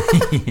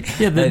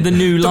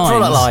new lines,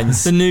 product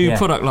lines, the new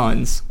product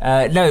lines.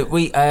 No,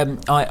 we. I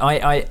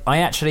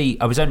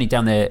was only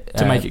down there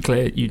to make it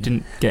clear you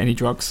didn't get any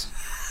drugs.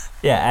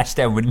 Yeah,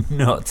 Ashdown were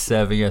not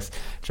serving us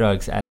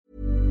drugs.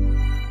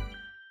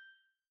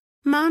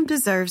 Mom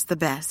deserves the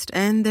best,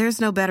 and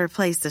there's no better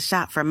place to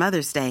shop for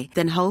Mother's Day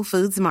than Whole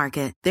Foods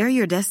Market. They're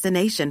your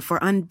destination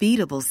for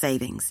unbeatable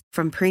savings,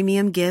 from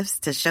premium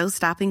gifts to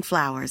show-stopping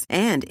flowers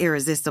and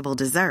irresistible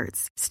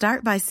desserts.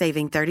 Start by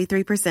saving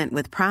 33%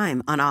 with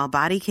Prime on all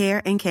body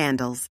care and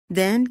candles.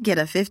 Then get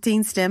a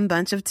 15-stem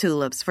bunch of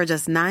tulips for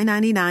just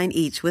 $9.99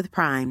 each with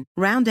Prime.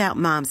 Round out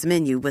Mom's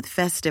menu with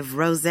festive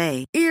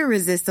rosé,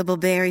 irresistible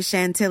berry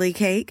chantilly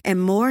cake,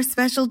 and more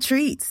special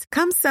treats.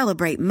 Come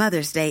celebrate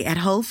Mother's Day at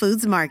Whole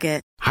Foods Market.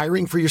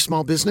 Hiring for your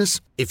small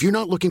business? If you're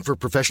not looking for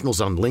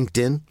professionals on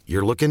LinkedIn,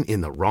 you're looking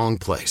in the wrong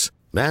place.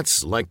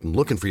 That's like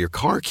looking for your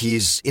car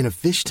keys in a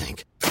fish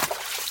tank.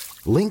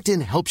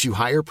 LinkedIn helps you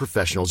hire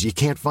professionals you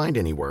can't find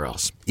anywhere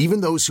else,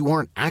 even those who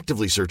aren't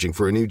actively searching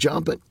for a new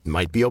job but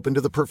might be open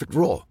to the perfect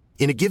role.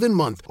 In a given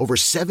month, over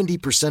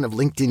 70% of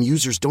LinkedIn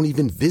users don't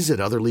even visit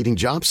other leading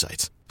job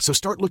sites. So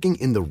start looking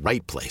in the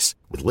right place.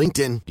 With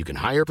LinkedIn, you can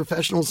hire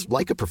professionals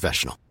like a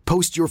professional.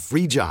 Post your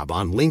free job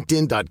on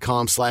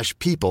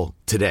linkedin.com/people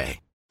today.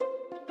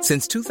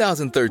 Since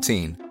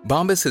 2013,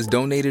 Bombas has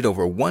donated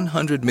over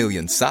 100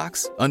 million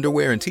socks,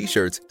 underwear, and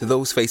T-shirts to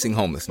those facing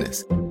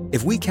homelessness.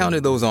 If we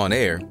counted those on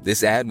air,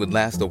 this ad would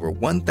last over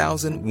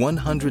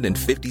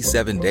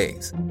 1,157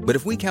 days. But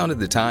if we counted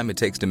the time it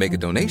takes to make a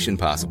donation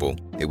possible,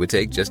 it would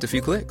take just a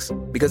few clicks.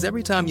 Because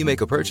every time you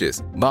make a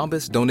purchase,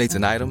 Bombas donates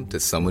an item to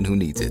someone who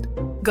needs it.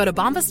 Go to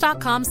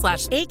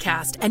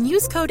bombas.com/ACAST and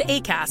use code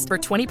ACAST for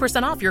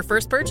 20% off your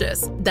first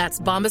purchase. That's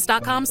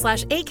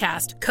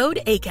bombas.com/ACAST, code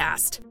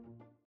ACAST.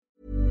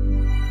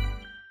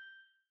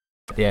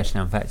 The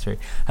Ashdown Factory.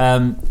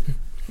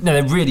 No,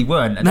 they really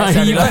weren't. No,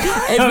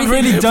 everything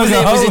really does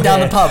was it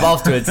down the pub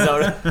afterwards?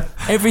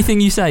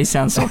 Everything you say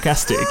sounds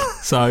sarcastic.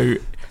 So,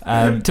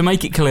 to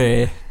make it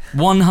clear,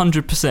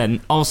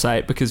 100%, I'll say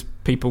it because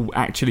people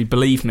actually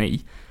believe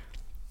me,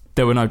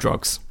 there were no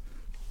drugs.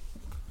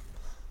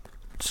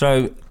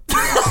 So,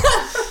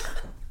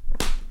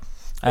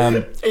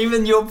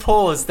 even your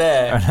pause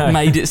there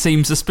made it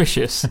seem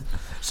suspicious.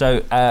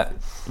 So, I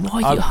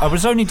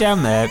was only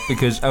down there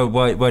because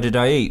why did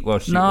I eat? Why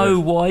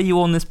are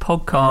you on this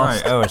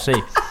podcast? Right, I see.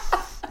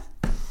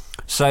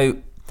 So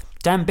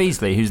Dan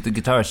Beasley, who's the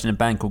guitarist in a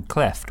band called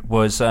Cleft,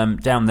 was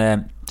down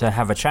there to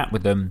have a chat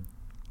with them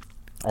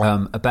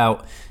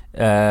about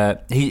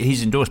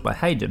he's endorsed by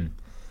Hayden,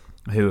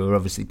 who are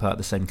obviously part of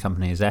the same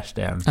company as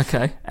Ashdown.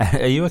 Okay.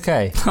 Are you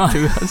okay?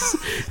 I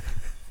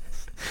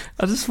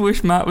just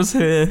wish Matt was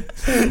here.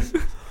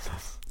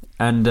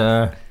 And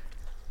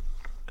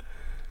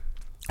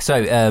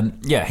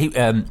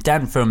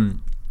Dan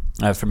from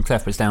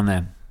Clef was down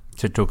there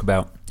to talk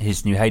about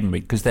his new Hayden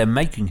rig because they're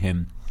making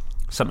him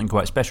something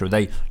quite special.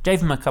 They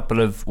gave him a couple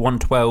of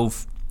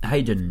 112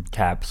 Hayden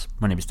cabs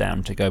when he was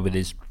down to go with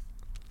his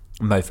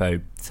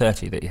Mofo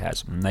 30 that he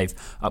has, and they've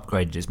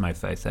upgraded his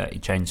Mofo 30,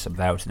 changed some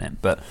valves in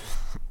it. But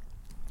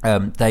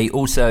they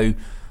also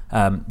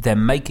they're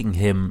making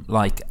him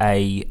like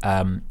a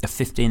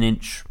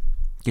 15-inch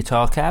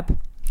guitar cab.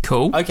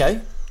 Cool.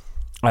 Okay.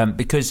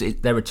 Because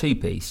they're a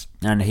two-piece,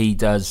 and he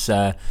does.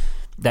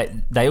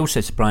 They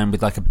also supply him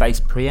with like a bass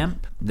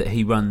preamp that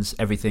he runs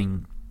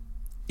everything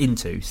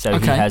into. So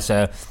he has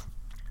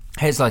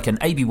like an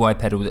ABY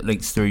pedal that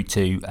links through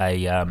to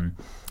a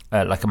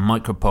like a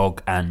micropog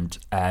and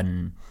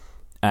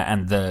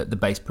the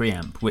bass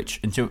preamp,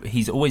 which until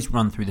he's always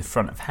run through the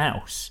front of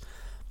house,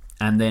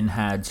 and then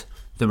had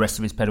the rest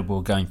of his pedal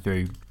board going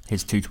through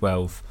his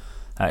 212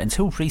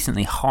 until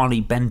recently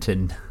Harley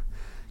Benton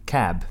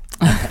cab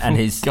and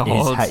his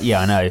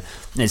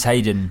his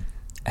Hayden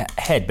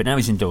head, but now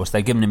he's endorsed.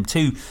 They've given him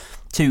two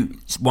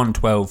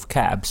 112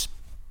 cabs,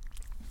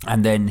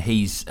 and then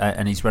he's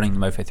running the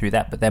Mofo through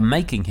that. But they're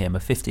making him a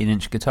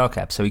 15-inch guitar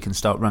cab so he can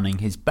start running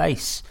his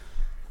bass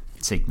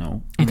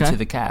signal into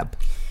the cab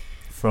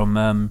from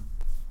on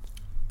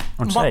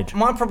stage.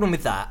 My problem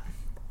with that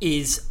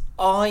is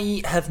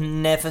I have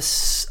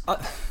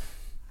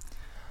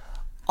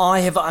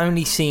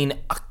only seen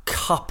a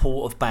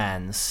couple of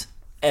bands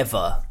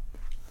ever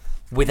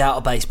without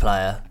a bass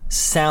player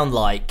sound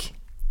like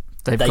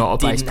they've got a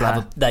bass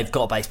player. They've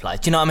got a bass player.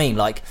 Do you know what I mean?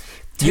 Like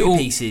two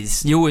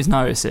pieces. You always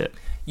notice it.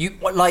 You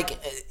like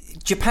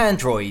Japan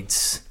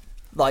Droids,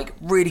 like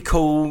really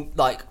cool,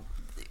 like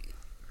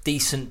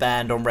decent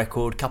band on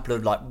record. Couple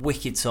of like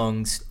wicked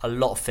songs, a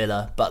lot of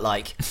filler, but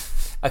like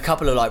a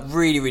couple of like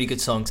really really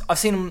good songs. I've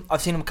seen them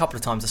a couple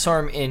of times. I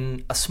saw them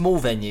in a small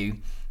venue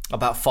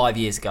about 5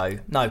 years ago.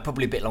 No,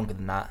 probably a bit longer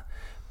than that.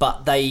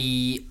 But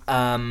they,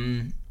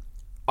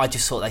 I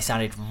just thought they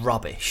sounded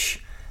rubbish.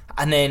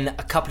 And then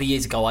a couple of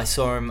years ago, I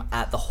saw them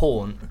at the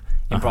Haunt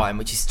in Brighton,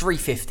 which is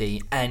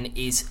 350 and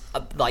is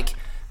a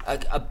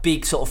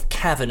big sort of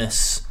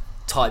cavernous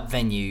type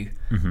venue.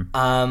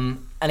 And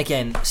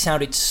again,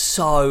 sounded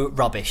so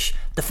rubbish.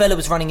 The fella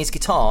was running his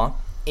guitar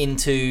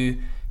into,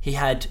 he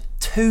had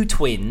two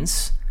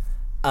twins,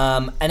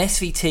 an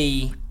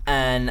SVT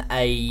and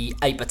a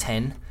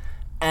 8x10,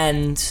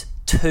 and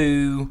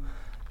two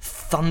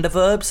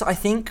Thunderverbs, I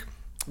think,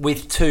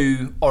 with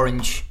two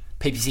orange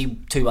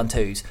PPC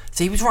 212s.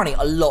 So he was running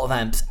a lot of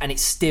amps, and it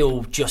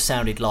still just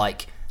sounded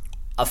like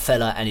a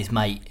fella and his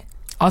mate.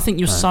 I think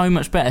you're so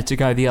much better to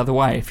go the other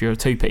way if you're a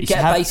two-piece.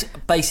 Get a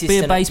bassist. Be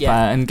a bass player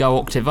and go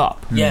octave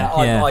up. Yeah,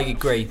 I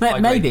agree.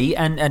 Maybe,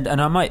 and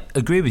I might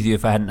agree with you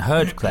if I hadn't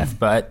heard Clef,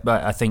 but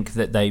I think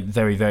that they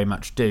very, very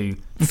much do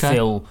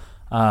feel...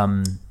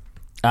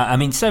 I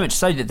mean, so much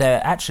so that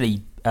they're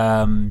actually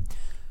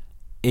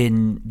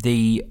in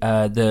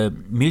the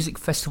Music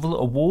Festival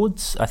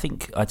Awards. I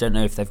don't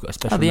know if they've got a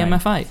special name. The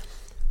MFA.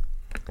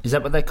 Is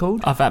that what they're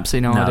called? I've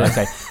absolutely no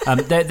idea.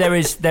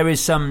 Okay. There is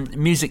some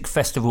Music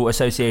Festival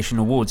Association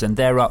awards, and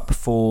they're up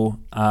for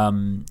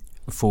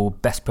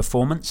best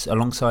performance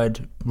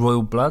alongside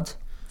Royal Blood.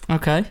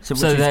 Okay, so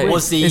is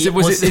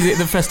it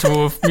the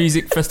festival of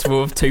Music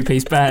Festival of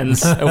Two-Piece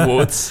Bands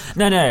Awards?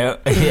 No,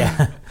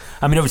 yeah.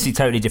 I mean, obviously,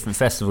 totally different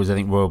festivals. I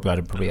think Royal Blood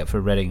are probably up for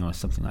Reading or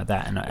something like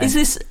that. Is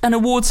this an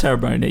award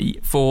ceremony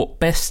for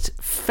best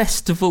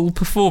festival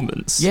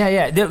performance?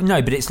 Yeah.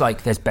 No, but it's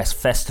like there's best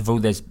festival.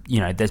 There's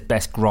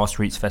best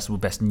grassroots festival,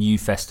 best new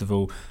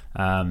festival.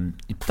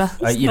 That's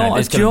there's not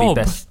a job.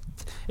 Be best.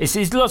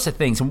 It's lots of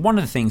things, and one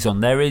of the things on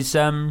there is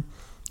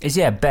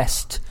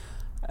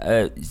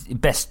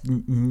best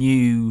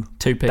new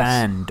two-piece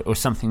band or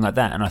something like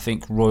that, and I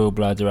think Royal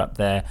Blood are up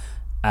there.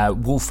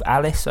 Wolf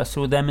Alice, I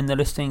saw them in the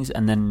listings,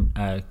 and then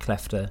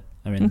Clefter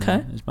are in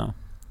there as well.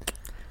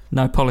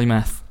 No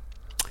polymath.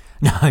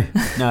 No.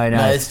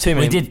 There's too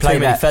many. We did play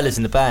many fellas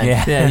in the band.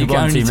 Yeah, you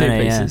got only two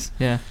pieces.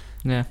 Yeah,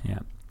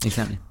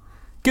 exactly.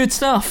 Good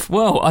stuff.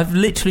 Well, I've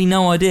literally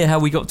no idea how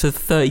we got to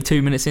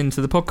 32 minutes into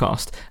the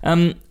podcast.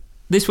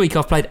 This week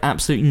I've played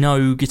absolutely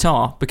no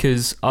guitar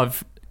because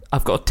I've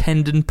got a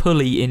tendon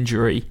pulley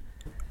injury.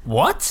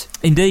 What?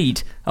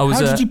 Indeed. How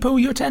did you pull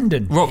your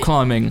tendon? Rock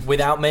climbing.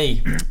 Without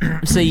me.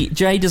 See,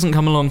 Jay doesn't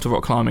come along to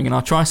rock climbing, and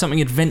I try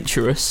something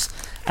adventurous,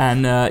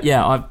 and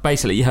I've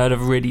basically heard a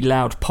really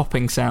loud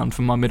popping sound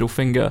from my middle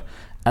finger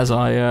as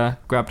I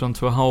grabbed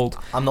onto a hold.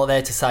 I'm not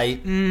there to say,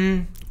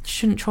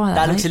 shouldn't try that.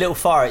 That looks a little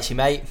far at you,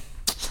 mate.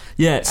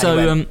 Yeah,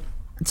 anyway.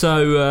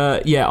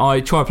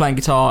 I tried playing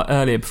guitar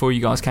earlier before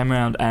you guys came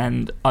around,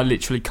 and I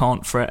literally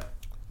can't fret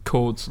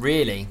chords.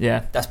 Really?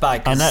 Yeah. That's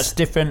bad. And that's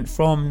different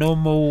from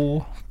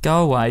normal...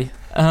 Go away.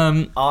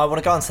 I want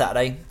to go on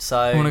Saturday, so...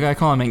 I want to go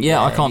climbing.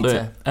 Yeah, I can't do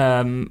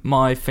it.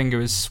 My finger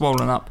is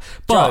swollen up.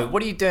 But Joe,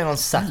 what are you doing on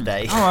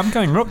Saturday? I'm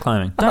going rock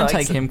climbing. Don't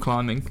take him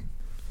climbing.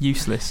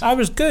 Useless. I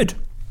was good.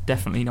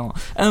 Definitely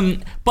not.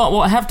 But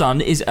what I have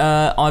done is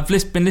I've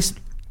been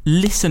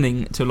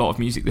listening to a lot of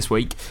music this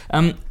week.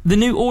 The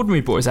new Ordinary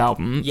Boys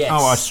album. Yes.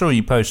 Oh, I saw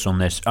you post on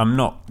this.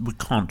 We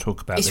can't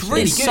talk about this.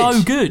 Really it's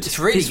so good. It's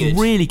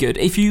really good.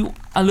 If you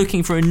are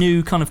looking for a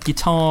new kind of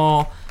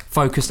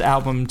guitar-focused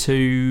album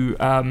to...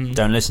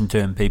 don't listen to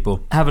him,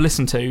 people. Have a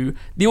listen to.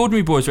 The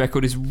Ordinary Boys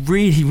record is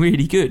really,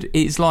 really good.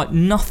 It's like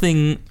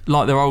nothing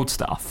like their old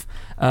stuff.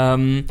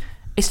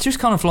 It's just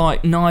kind of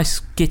like nice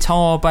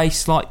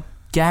guitar-based, like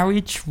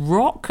garage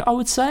rock, I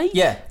would say.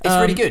 Yeah, it's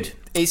really good.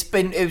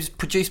 It was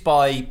produced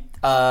by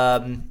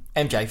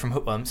MJ from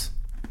Hookworms.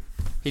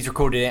 He's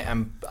recorded it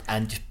and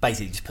just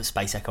basically just put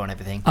Space Echo on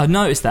everything. I've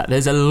noticed that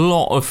there's a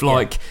lot of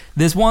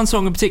there's one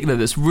song in particular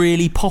that's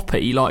really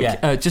poppy,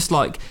 just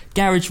like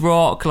garage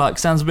rock, like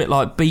sounds a bit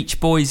like Beach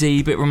Boysy,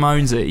 a bit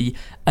Ramonesy,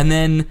 and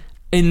then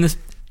in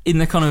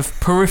the kind of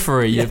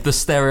periphery of the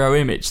stereo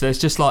image, there's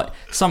just like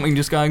something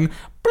just going.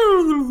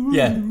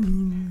 Yeah,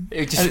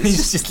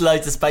 it's just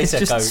loads of Space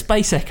Echo. It's just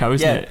Space Echo,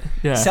 isn't it?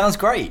 Yeah, sounds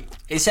great.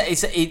 It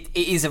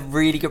is a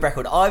really good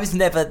record. I was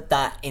never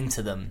that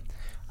into them.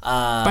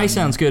 Bass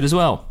sounds good as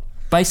well.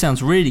 Bass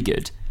sounds really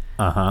good.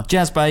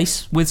 Jazz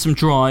bass with some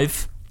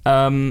drive,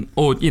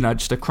 or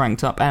just a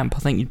cranked up amp. I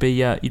think you'd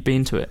be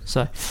into it.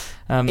 So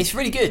it's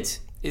really good.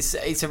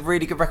 It's a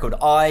really good record.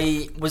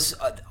 I was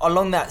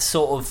along that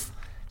sort of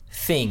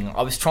thing.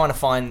 I was trying to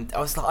find.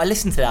 I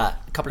listened to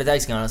that a couple of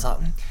days ago, and I was like,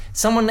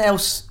 someone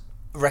else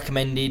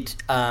recommended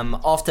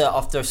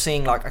after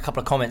seeing like a couple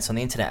of comments on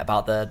the internet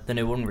about the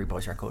new Ordinary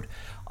Boys record.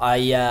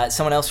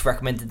 Someone else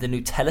recommended the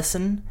new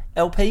Tellison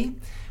LP,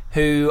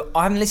 who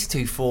I haven't listened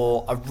to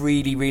for a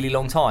really, really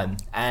long time,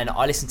 and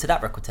I listened to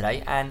that record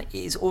today, and it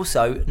is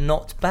also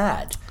not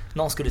bad.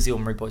 Not as good as the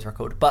Ordinary Boys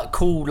record, but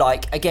cool,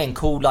 like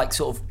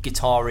sort of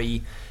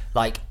guitar-y,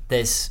 like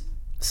there's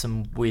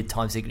some weird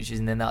time signatures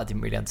in there that I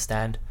didn't really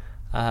understand.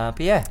 But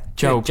yeah,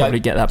 Joe will probably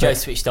get that Joe bit.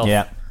 Switched off.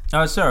 Yeah.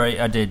 Oh, sorry,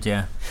 I did,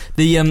 yeah.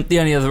 The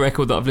only other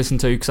record that I've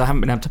listened to, because I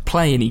haven't been able to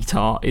play any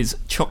guitar, is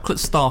Chocolate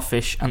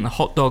Starfish and the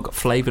Hot Dog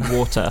Flavoured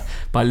Water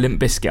by Limp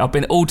Bizkit. I've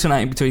been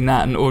alternating between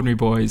that and Ordinary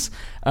Boys,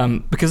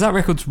 because that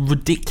record's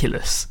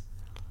ridiculous.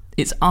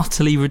 It's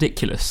utterly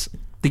ridiculous.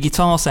 The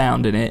guitar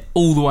sound in it,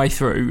 all the way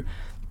through,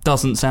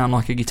 doesn't sound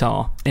like a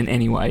guitar in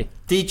any way.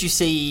 Did you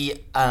see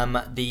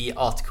the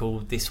article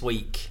this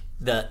week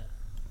that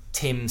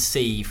Tim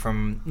C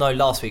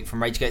last week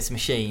from Rage Against the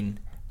Machine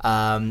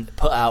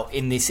put out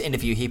in this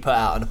interview? He put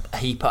out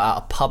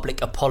a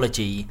public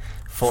apology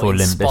for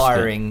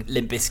inspiring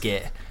Limp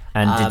Bizkit.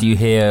 And did you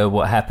hear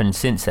what happened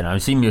since then? I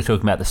assume you're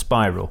talking about the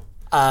spiral.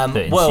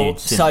 So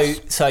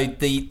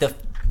the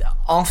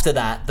after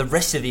that, the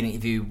rest of the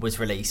interview was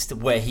released,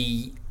 where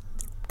he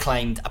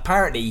claimed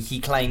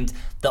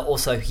that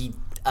also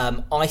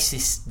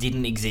ISIS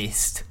didn't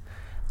exist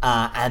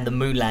and the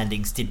moon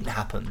landings didn't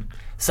happen.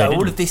 So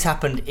all of this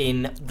happened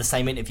in the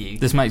same interview.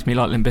 This makes me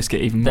like Limp Bizkit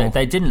even more.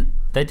 They didn't.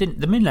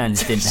 The moon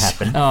landings didn't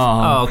happen.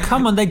 Oh,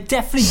 come on! They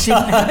definitely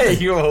didn't happen.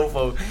 You're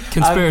awful.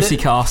 Conspiracy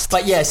cast.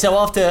 But yeah, so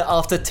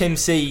after Tim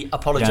C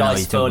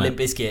apologised for Limp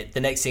Bizkit, the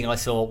next thing I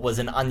saw was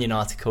an Onion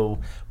article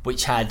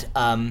which had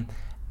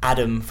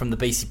Adam from the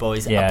Beastie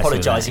Boys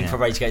apologising for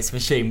Rage Against the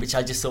Machine, which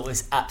I just thought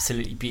was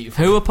absolutely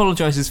beautiful. Who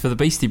apologises for the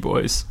Beastie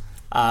Boys?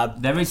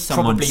 There is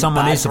someone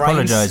is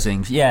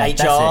apologising. Yeah, HR.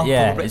 That's it,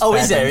 yeah. Oh,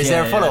 is there? Is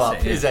there a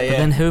follow-up? Is there? Yeah. But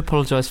then who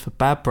apologised for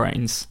Bad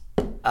Brains?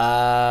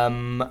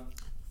 The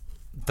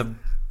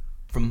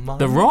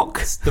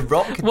Rock? The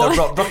Rock?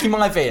 Rocky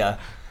Maivia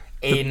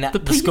in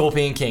the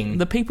Scorpion King.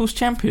 The People's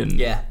Champion?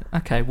 Yeah.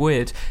 Okay,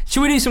 weird.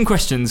 Should we do some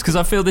questions? Because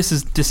I feel this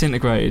is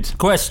disintegrated.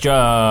 Question.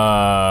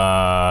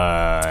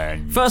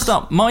 First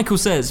up, Michael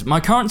says, my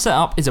current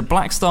setup is a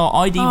Blackstar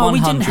ID 100. Oh, we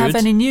didn't have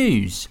any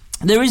news.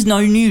 There is no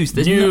news.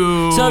 There's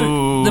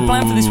so the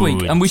plan for this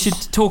week, and we should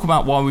talk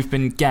about why we've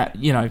been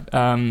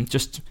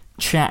just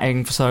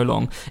chatting for so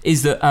long,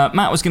 is that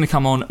Matt was going to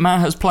come on.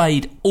 Matt has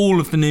played all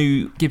of the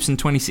new Gibson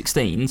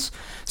 2016s,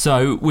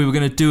 so we were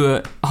going to do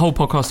a whole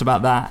podcast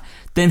about that.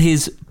 Then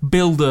his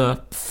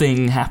builder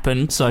thing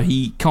happened, so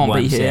he can't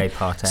be here.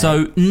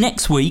 So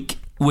next week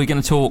we're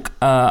going to talk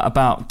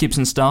about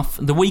Gibson stuff.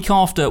 The week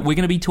after we're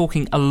going to be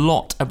talking a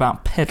lot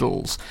about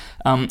pedals.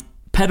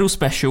 Pedal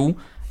special.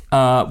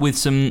 So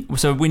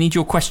we need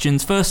your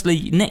questions.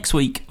 Firstly, next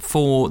week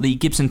for the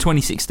Gibson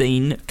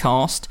 2016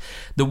 cast.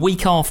 The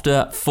week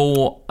after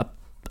for a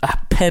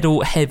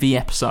pedal heavy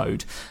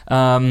episode.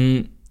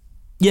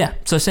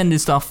 So send in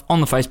stuff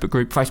on the Facebook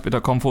group,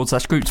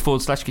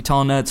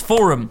 facebook.com/groups/guitar nerds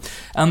forum.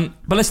 But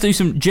let's do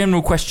some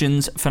general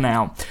questions for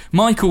now.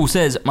 Michael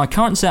says, my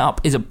current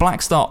setup is a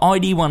Blackstar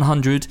ID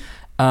 100,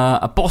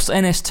 a Boss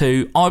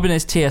NS2,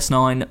 Ibanez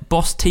TS9,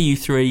 Boss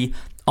TU3,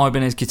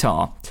 Ibanez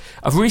guitar.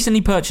 I've recently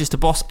purchased a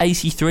Boss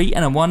AC3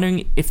 and I'm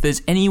wondering if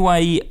there's any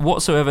way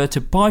whatsoever to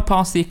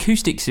bypass the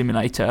acoustic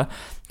simulator,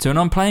 so when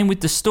I'm playing with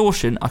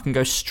distortion I can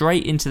go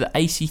straight into the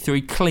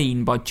AC3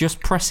 clean by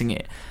just pressing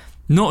it.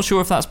 Not sure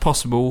if that's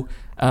possible,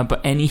 but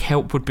any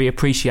help would be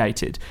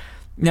appreciated.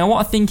 Now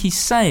what I think he's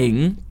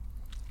saying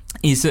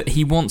is that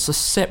he wants a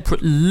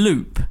separate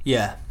loop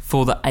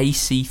for the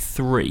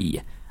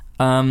AC3.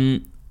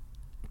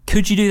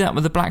 Could you do that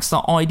with the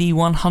Blackstar ID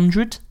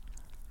 100?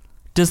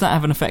 Does that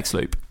have an effects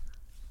loop?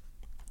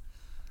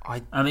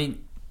 I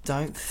mean,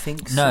 don't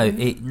think so.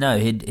 He'd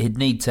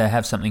need to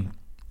have something.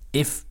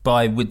 If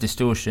with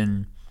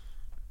distortion,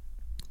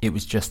 it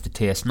was just the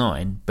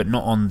TS9, but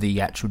not on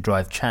the actual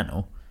drive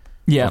channel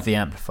of the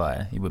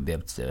amplifier, he wouldn't be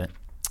able to do it.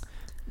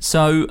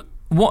 So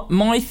what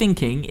my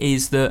thinking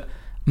is that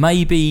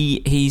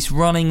maybe he's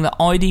running the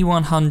ID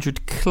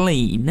 100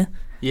 clean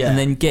and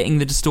then getting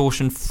the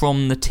distortion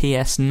from the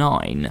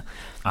TS9.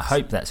 I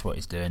hope that's what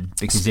he's doing,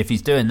 because if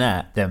he's doing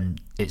that, then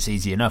it's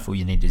easy enough. All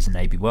you need is an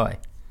ABY.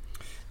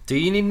 Do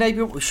you need an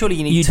ABY? Surely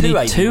you need two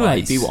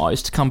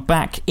ABYs to come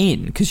back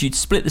in, because you'd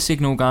split the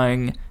signal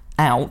going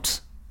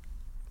out,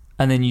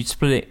 and then you'd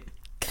split it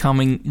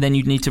coming. Then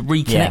you'd need to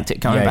reconnect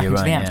it coming back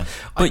into the amp.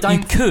 But you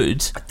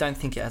could. I don't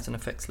think it has an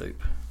effects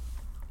loop.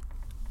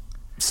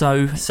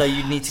 So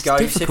you need to go.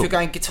 Difficult. So if you're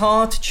going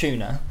guitar to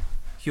tuner,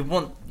 you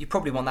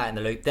probably want that in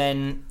the loop.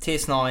 Then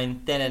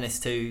TS9, then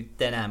NS2,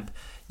 then amp.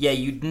 Yeah,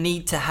 you'd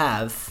need to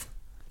have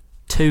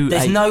two.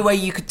 There's no way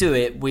you could do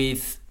it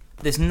with.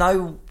 There's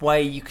no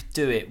way you could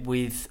do it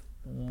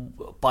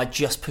by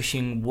just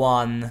pushing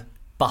one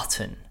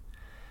button.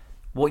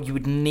 What you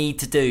would need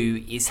to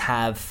do is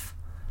have,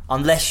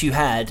 unless you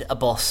had a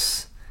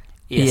Boss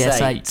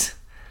ES8,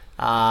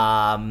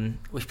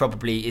 which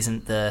probably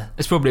isn't the.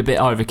 It's probably a bit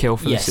overkill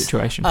for this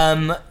situation.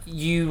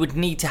 You would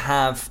need to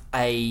have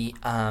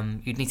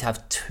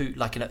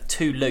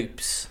two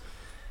loops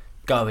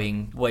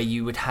going, where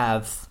you would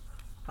have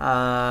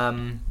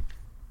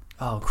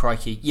oh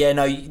crikey,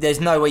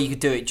 there's no way you could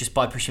do it just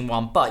by pushing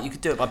one, but you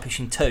could do it by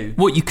pushing two.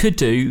 What you could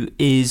do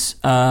is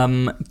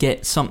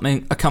get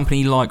a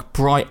company like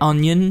Bright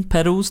Onion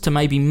pedals to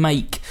maybe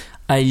make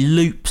a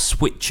loop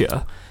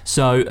switcher,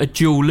 so a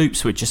dual loop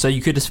switcher, so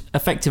you could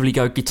effectively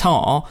go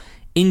guitar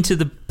into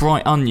the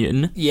Bright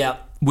Onion,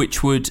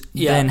 which would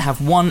then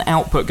have one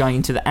output going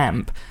into the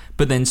amp,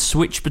 but then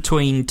switch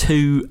between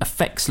two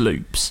effects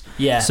loops.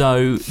 Yeah.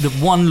 So the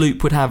one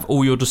loop would have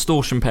all your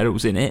distortion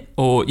pedals in it,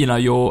 or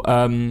your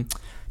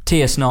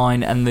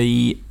TS9 and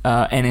the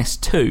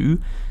NS2,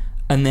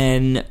 and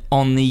then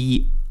on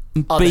the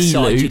other B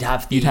side, loop you'd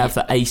have the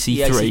AC3.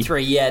 The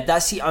AC3,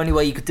 that's the only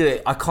way you could do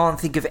it. I can't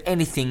think of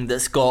anything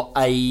that's got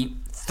a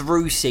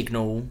through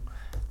signal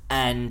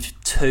and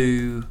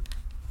two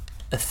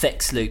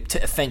effects loop,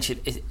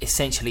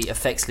 essentially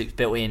effects loops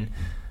built in.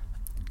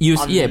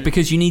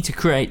 Because you need to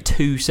create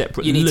two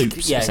separate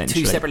loops.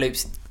 Two separate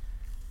loops.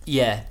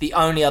 Yeah, the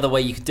only other way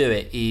you could do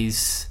it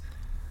is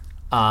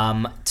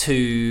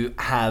to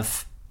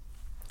have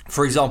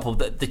for example,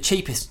 the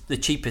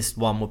cheapest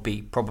one would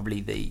be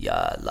probably the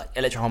like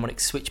Electro-Harmonix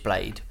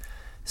Switchblade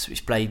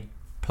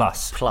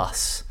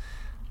Plus,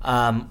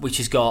 which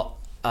has got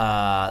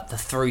the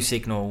through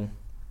signal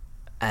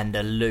and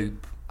a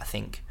loop, I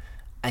think,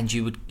 and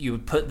you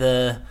would put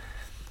the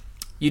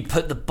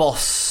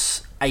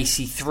Boss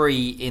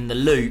AC3 in the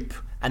loop,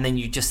 and then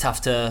you just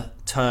have to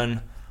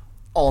turn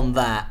on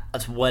that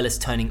as well as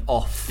turning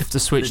off. You have to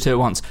switch to it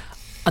once.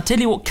 I'll tell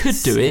you what could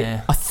do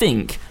it. I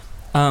think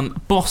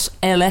Boss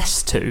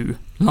LS2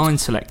 line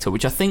selector,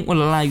 which I think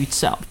will allow you to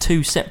set up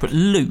 2 separate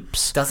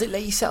loops. Does it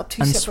let you set up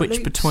 2 and separate switch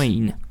loops?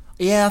 between?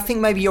 Yeah, I think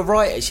maybe you're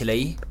right,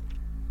 actually.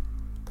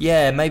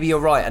 Yeah, maybe you're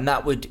right, and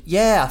that would...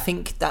 Yeah, I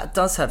think that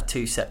does have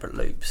 2 separate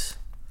loops.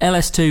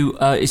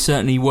 LS2 is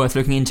certainly worth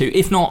looking into.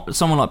 If not,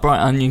 someone like Bright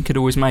Onion could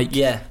always make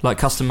like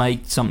custom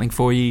made something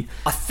for you.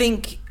 I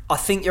think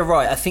you're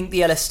right. I think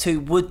the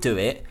LS2 would do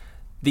it.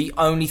 The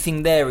only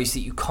thing there is that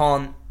you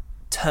can't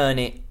turn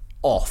it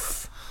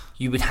off.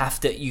 You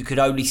could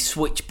only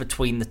switch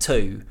between the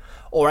two.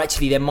 Or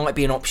actually there might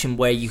be an option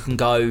where you can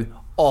go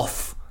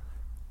off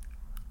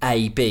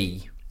A,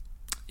 B.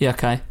 Yeah,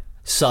 okay.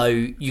 So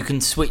you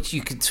can switch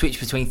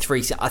between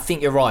 3. I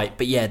think you're right,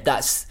 but yeah,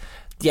 that's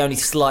the only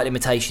slight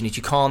limitation is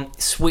you can't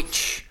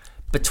switch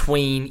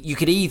between. You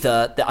could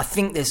either. I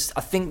think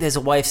there's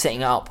a way of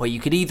setting it up where you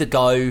could either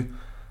go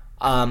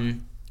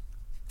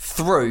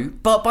through,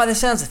 but by the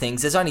sounds of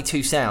things, there's only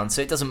 2 sounds,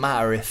 so it doesn't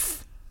matter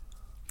if.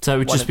 So it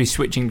would just be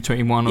switching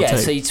between 1 or 2. Yeah,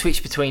 so you'd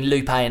switch between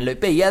loop A and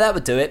loop B. Yeah, that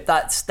would do it.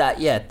 That's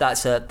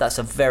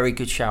a very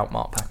good shout,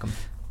 Mark Packham.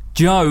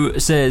 Joe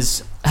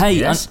says, "Hey."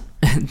 Yes?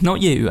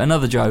 Not you,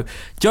 another Joe.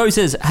 Joe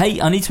says, "Hey,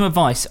 I need some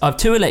advice. I have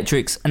 2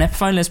 electrics, an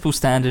Epiphone Les Paul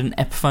Standard and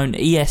an Epiphone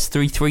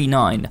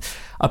ES339.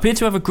 I appear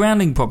to have a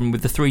grounding problem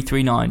with the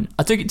 339.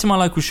 I took it to my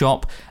local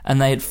shop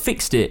and they had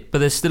fixed it, but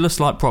there's still a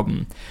slight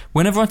problem.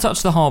 Whenever I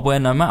touch the hardware,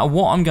 no matter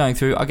what I'm going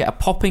through, I get a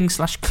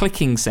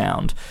popping/clicking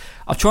sound.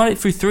 I've tried it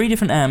through 3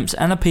 different amps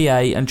and a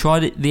PA and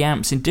tried the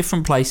amps in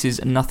different places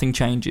and nothing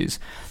changes.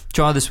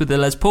 Try this with the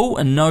Les Paul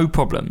and no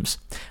problems.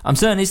 I'm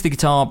certain it's the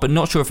guitar, but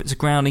not sure if it's a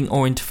grounding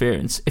or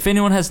interference. If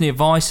anyone has any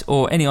advice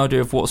or any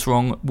idea of what's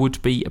wrong,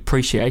 would be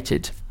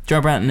appreciated." Joe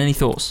Branton, any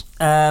thoughts?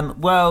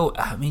 Well,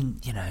 I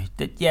mean,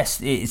 yes,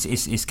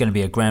 it's going to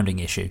be a grounding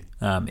issue.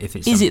 If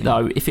it's is it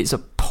though? If it's a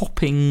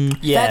popping,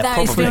 that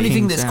is the only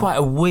thing that's quite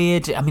a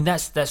weird. I mean,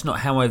 that's not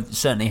how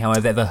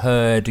I've ever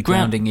heard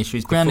grounding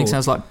issues. Grounding before.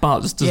 Sounds like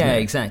buzz, doesn't it? Yeah,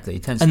 exactly.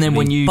 It tends and to then be,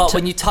 when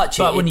you touch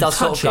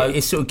it,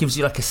 it sort of gives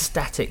you like a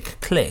static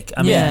click.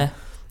 I mean,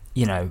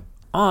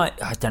 I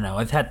don't know.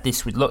 I've had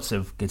this with lots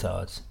of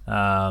guitars,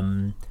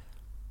 and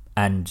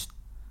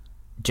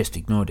just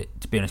ignored it,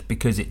 to be honest,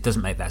 because it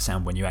doesn't make that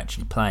sound when you're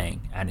actually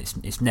playing, and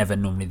it's never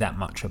normally that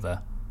much of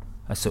a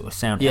sort of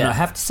sound. Yeah. And I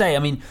have to say, I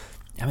mean,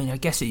 I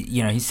guess he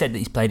said that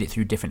he's played it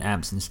through different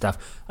amps and stuff.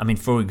 I mean,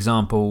 for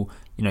example,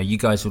 you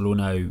guys will all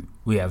know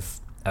we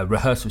have a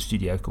rehearsal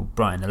studio called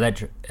Brighton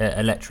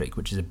Electric,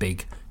 which is a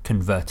big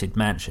converted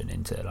mansion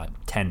into like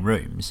 10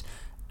 rooms,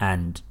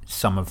 and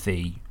some of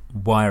the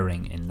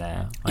wiring in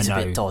there, it's I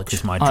know, a bit dodgy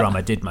because my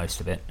drummer did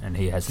most of it and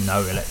he has no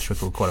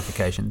electrical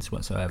qualifications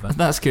whatsoever.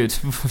 That's good.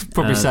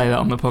 Probably say that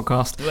on the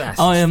podcast.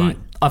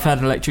 I've had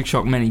electric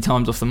shock many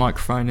times off the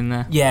microphone in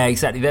there. Yeah,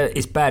 exactly.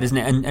 It's bad, isn't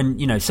it?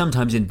 And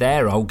sometimes in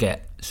there I'll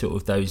get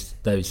sort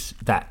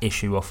of that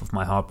issue off of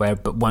my hardware,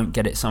 but won't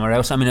get it somewhere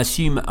else. I mean,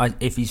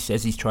 if he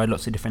says he's tried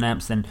lots of different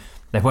amps, then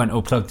they weren't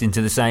all plugged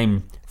into the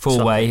same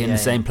four-way in the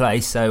same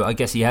place. So I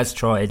guess he has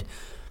tried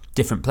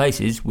different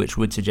places, which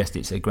would suggest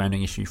it's a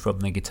grounding issue from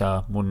the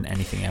guitar more than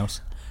anything else.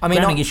 I mean,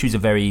 grounding issues are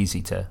very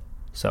easy to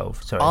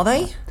solve. Sorry. Are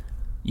they?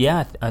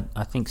 Yeah,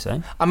 I think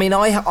so. I mean,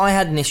 I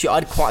had an issue. I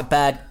had quite a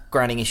bad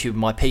grounding issue with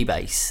my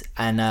P-Bass,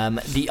 and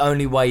the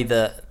only way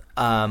that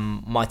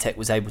my tech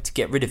was able to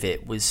get rid of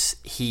it was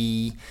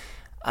he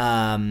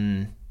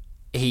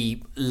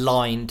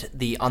lined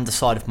the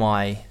underside of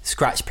my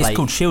scratch plate. It's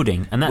called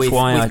shielding, and that's with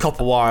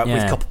copper wire,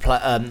 with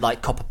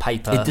copper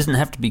paper. It doesn't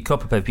have to be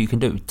copper paper. You can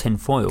do it with tin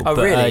foil. Oh,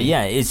 really?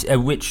 Yeah, it's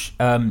which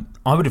I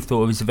would have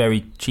thought was a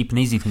very cheap and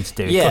easy thing to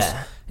do.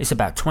 Yeah. It's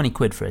about 20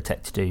 quid for a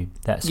tech to do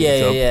that sort of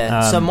job.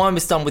 Yeah. So mine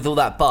was done with all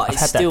that, but I've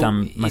had that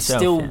done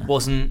myself,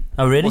 wasn't.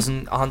 Oh, really?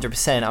 Wasn't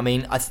 100%. I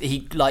mean, he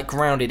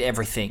grounded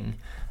everything.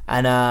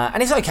 And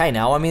it's okay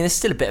now. I mean, there's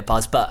still a bit of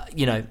buzz, but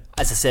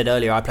as I said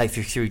earlier, I play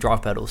through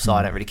drive pedals, so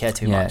I don't really care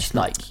too much. It's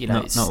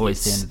not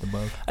always the end of the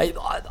world.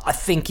 I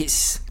think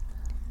it's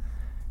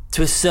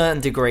to a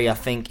certain degree. I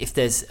think if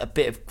there's a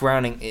bit of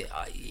grounding,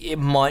 it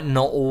might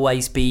not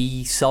always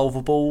be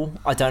solvable.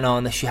 I don't know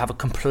unless you have a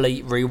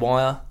complete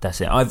rewire.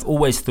 That's it. I've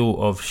always thought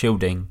of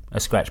shielding a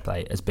scratch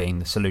plate as being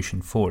the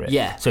solution for it.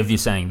 Yeah. So if you're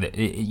saying that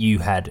you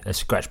had a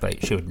scratch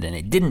plate shielded and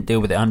it didn't deal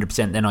with it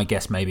 100%, then I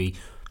guess maybe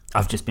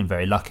I've just been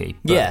very lucky.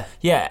 But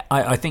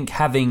I think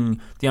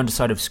having the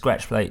underside of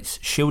scratch plates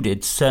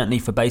shielded, certainly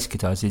for bass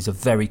guitars, is a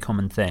very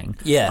common thing.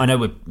 Yeah. I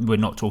know we're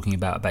not talking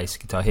about a bass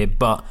guitar here,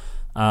 but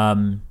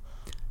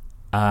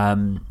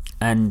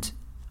and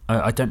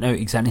I don't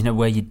exactly know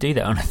where you'd do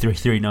that on a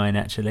 339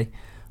 actually.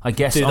 I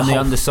guess do on the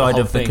whole- underside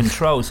whole of the thing.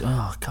 controls.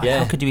 Oh God,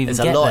 how could you even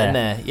there's get a lot there? in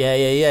there.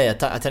 Yeah. I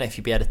don't know if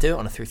you'd be able to do it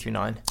on a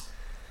 339.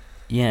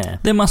 Yeah.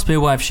 There must be a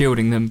way of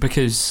shielding them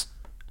because,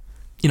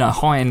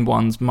 high-end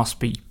ones must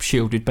be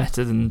shielded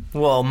better than...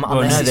 Well, unless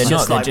no, it's they're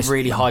just not. like They're just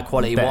really high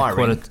quality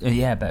wiring.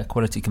 Better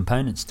quality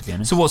components, to be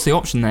honest. So what's the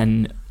option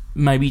then?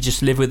 Maybe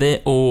just live with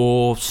it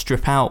or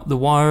strip out the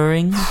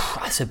wiring?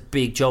 That's a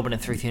big job on a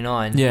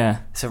 339. Yeah.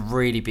 It's a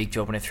really big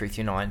job on a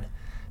 339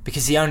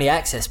 because the only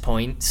access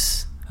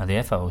points Are the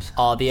F-holes.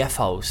 are the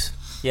F-holes.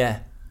 Yeah.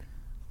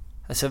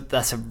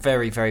 That's a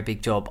very, very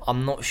big job.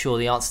 I'm not sure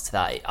the answer to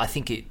that. I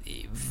think it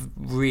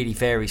really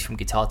varies from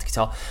guitar to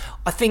guitar.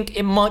 I think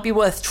it might be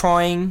worth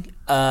trying,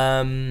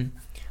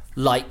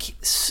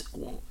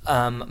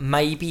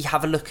 maybe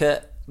have a look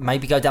at,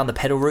 maybe go down the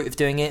pedal route of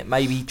doing it.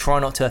 Maybe try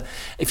not to,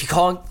 if you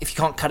can't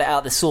cut it out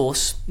of the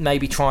source,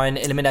 maybe try and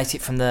eliminate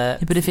it from the...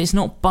 Yeah, but if it's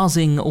not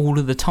buzzing all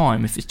of the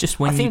time, if it's just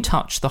when you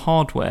touch the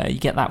hardware, you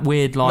get that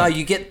weird like...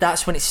 No,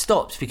 that's when it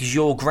stops because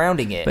you're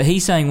grounding it. But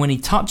he's saying when he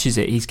touches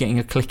it, he's getting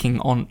a clicking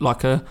on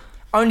like a...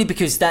 Only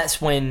because that's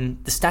when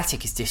the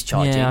static is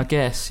discharging. Yeah, I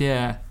guess,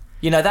 yeah.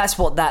 That's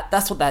what that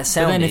sound is.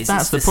 But then if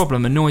that's the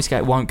problem, a noise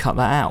gate won't cut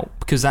that out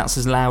because that's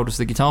as loud as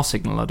the guitar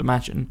signal, I'd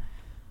imagine.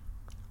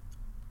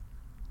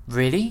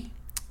 Really?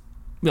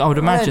 I would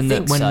imagine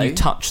that when so. you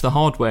touch the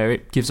hardware,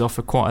 it gives off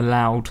quite a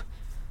loud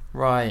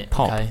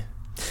pop. Okay.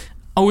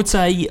 I would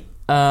say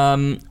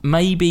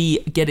maybe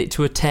get it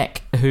to a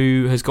tech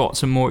who has got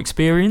some more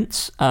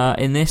experience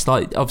in this.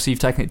 Like, obviously, you've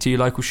taken it to your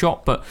local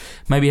shop, but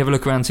maybe have a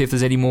look around and see if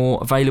there's any more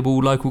available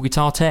local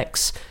guitar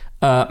techs.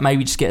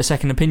 Maybe just get a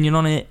second opinion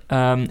on it.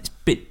 It's a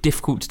bit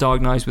difficult to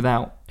diagnose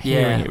without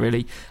hearing it,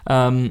 really.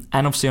 And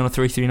obviously on a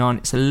 339,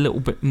 it's a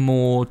little bit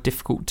more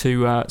difficult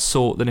to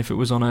sort than if it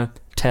was on a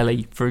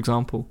telly, for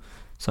example.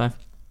 So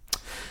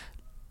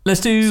let's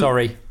do...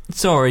 Sorry.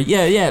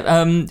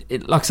 Yeah.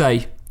 Like I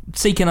say,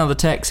 seek another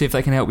tech, see if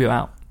they can help you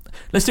out.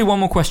 Let's do one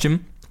more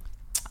question.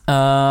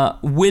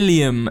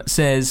 William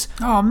says...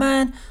 Oh,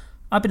 man.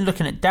 I've been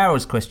looking at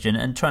Daryl's question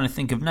and trying to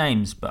think of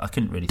names, but I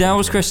couldn't really.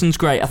 Daryl's question's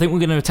great. I think we're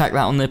going to attack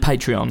that on the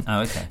Patreon.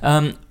 Oh,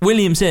 okay.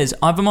 William says,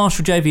 I have a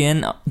Marshall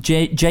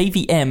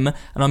JVM,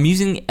 and I'm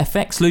using the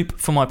effects loop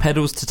for my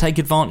pedals to take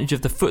advantage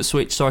of the foot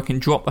switch so I can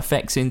drop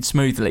effects in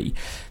smoothly.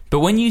 But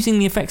when using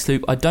the effects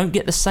loop, I don't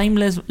get the same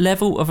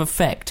level of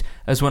effect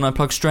as when I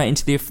plug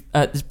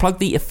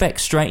the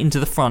effects straight into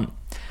the front.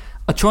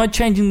 I tried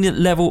changing the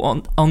level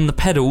on the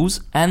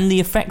pedals and the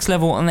effects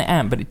level on the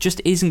amp, but it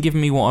just isn't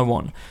giving me what I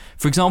want.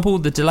 For example,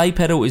 the delay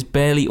pedal is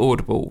barely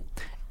audible.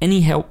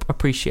 Any help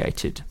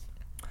appreciated?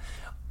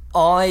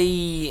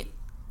 I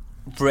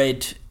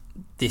read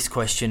this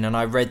question and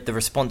I read the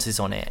responses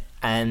on it,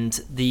 and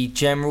the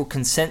general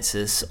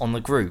consensus on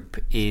the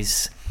group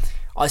is...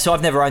 So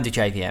I've never owned a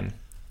JVM,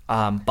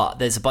 but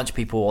there's a bunch of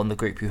people on the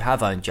group who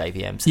have owned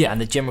JVMs,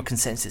 and the general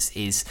consensus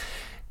is...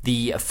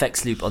 the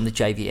effects loop on the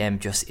JVM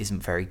just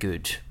isn't very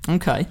good.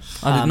 Okay,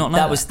 I did not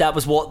know that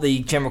was what the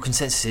general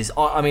consensus is.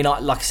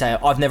 Like I say,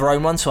 I've never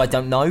owned one, so I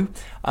don't know,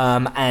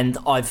 and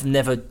I've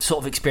never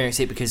sort of experienced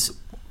it because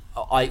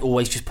I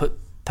always just put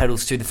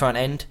pedals to the front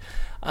end.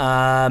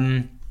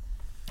 I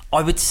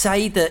would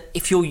say that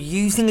if you're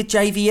using a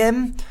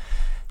JVM,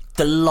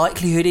 the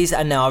likelihood is,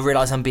 and now I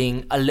realise I'm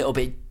being a little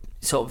bit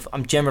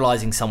I'm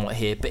generalising somewhat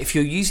here, but if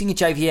you're using a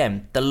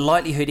JVM, the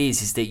likelihood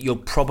is that you're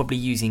probably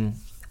using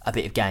a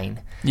bit of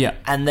gain. Yeah.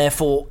 And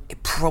therefore,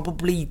 it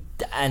probably,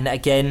 and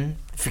again,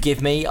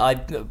 forgive me,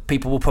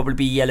 people will probably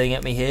be yelling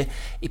at me here,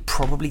 it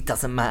probably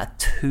doesn't matter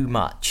too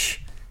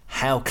much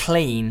how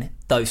clean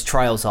those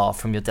trails are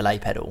from your delay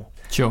pedal.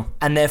 Sure.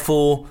 And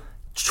therefore,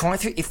 just go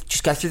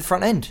through the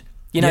front end.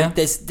 You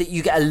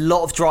get a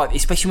lot of drive,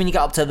 especially when you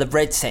get up to the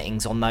red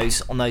settings on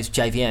those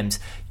JVMs.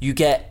 You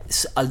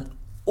get an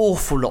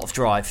awful lot of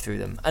drive through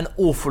them, an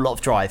awful lot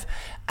of drive,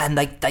 and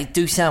they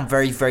do sound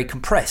very, very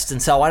compressed.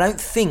 And so I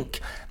don't think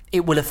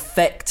it will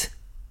affect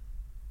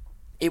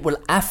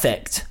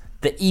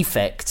the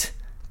effect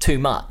too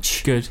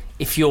much. Good.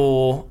 If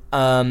you're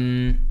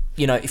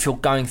if you're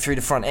going through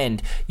the front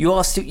end, you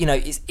are still,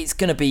 it's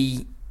going to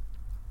be.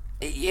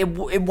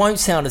 It won't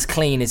sound as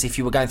clean as if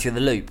you were going through the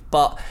loop,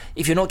 but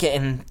if you're not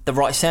getting the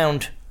right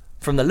sound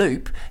from the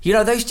loop,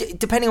 those,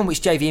 depending on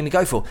which JVM you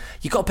go for,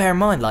 you've got to bear in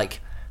mind,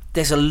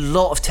 there's a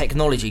lot of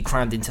technology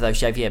crammed into those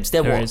JVMs.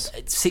 They're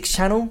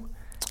 6-channel?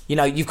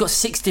 You've got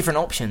 6 different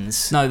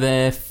options. No,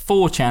 they're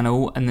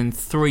 4-channel and then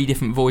 3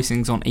 different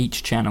voicings on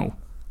each channel.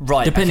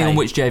 Right. Depending on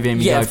which JVM you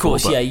go for. Yeah, of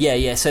course.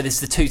 Yeah. So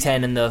there's the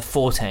 210 and the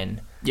 410.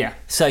 Yeah.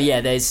 So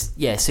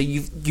so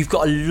you've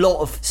got a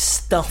lot of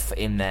stuff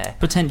in there.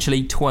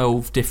 Potentially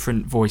 12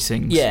 different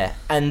voicings. Yeah,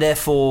 and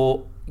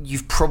therefore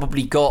you've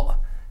probably got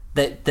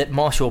that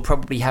Marshall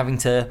probably having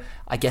to,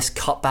 I guess,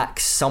 cut back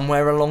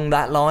somewhere along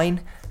that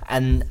line,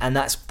 and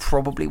that's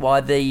probably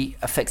why the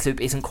effects loop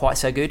isn't quite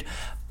so good.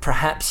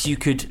 Perhaps you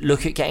could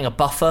look at getting a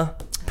buffer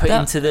put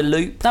into the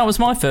loop. That was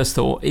my first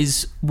thought,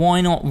 is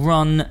why not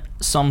run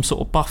some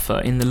sort of buffer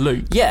in the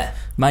loop? Yeah.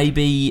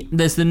 Maybe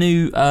there's the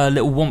new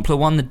little Wampler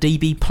one, the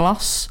DB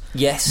Plus.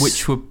 Yes.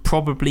 Which would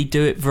probably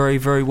do it very,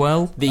 very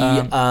well.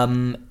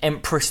 The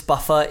Empress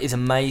buffer is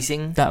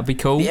amazing. That would be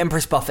cool. The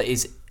Empress buffer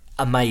is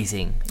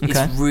amazing.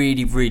 Okay. It's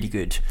really, really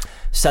good.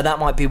 So that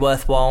might be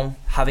worthwhile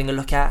having a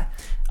look at.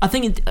 I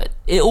think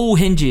it all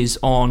hinges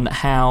on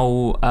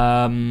how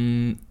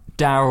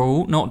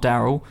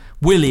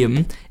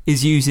William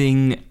is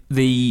using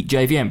the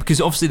JVM,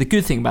 because obviously the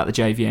good thing about the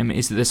JVM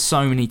is that there's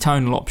so many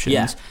tonal options.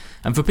 Yeah.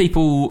 And for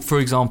people, for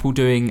example,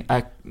 doing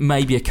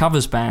maybe a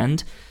covers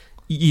band,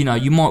 you know,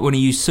 you might want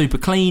to use super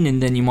clean,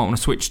 and then you might want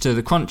to switch to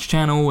the crunch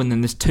channel, and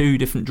then there's 2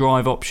 different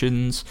drive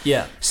options.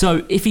 Yeah.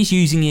 So if he's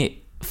using it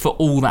for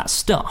all that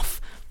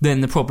stuff,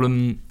 then the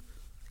problem,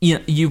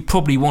 you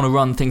probably want to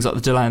run things like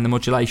the delay and the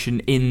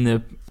modulation in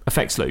the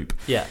effects loop.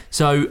 Yeah.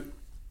 So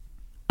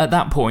at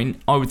that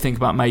point, I would think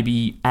about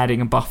maybe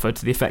adding a buffer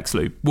to the effects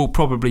loop. Will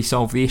probably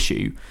solve the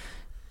issue.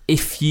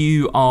 If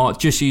you are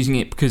just using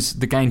it because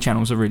the gain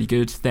channels are really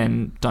good,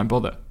 then don't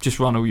bother. Just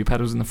run all your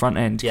pedals in the front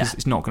end, because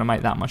it's not going to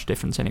make that much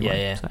difference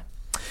anyway. Yeah. So,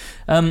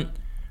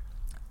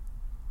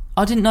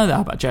 I didn't know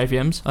that about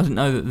JVMs. I didn't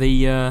know that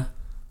the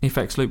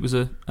effects loop was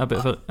a bit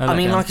of a I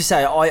mean, letdown. like I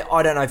say,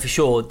 I don't know for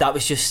sure. That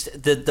was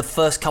just the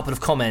first couple of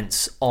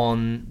comments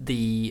on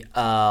the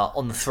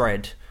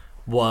thread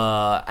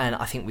were, and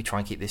I think we try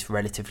and keep this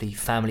relatively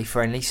family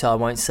friendly, so I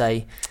won't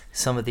say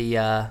some of the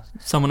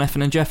someone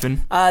effing and jeffing.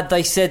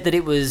 They said that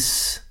it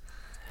was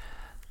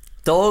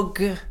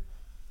dog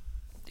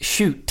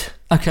shoot.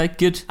 Okay,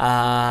 good. So,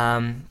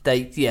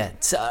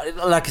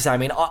 like I say, I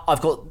mean,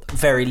 I've got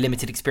very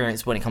limited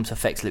experience when it comes to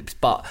effects loops,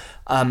 but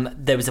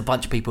there was a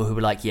bunch of people who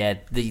were like, yeah,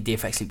 the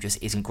effects loop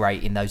just isn't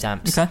great in those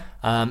amps. Okay.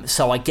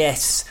 So I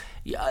guess,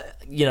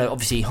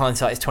 obviously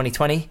hindsight is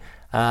 20/20.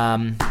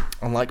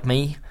 Unlike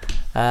me,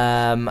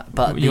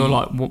 but you're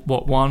like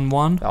what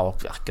 1-1? Oh,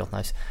 God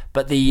knows.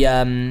 But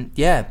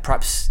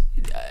perhaps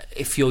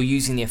if you're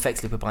using the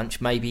effects loop a bunch,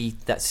 maybe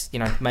that's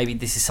maybe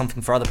this is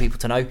something for other people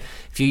to know.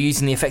 If you're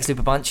using the effects loop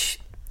a bunch,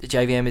 the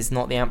JVM is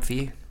not the amp for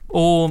you.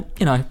 Or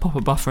pop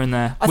a buffer in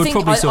there.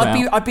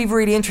 I'd be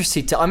really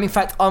interested to. In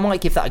fact, I might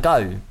give that a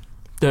go.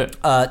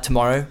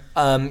 Tomorrow.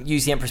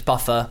 Use the Empress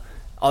buffer.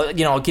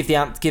 I'll give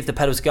the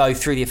pedals a go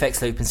through the effects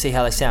loop and see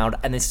how they sound,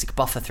 and then stick a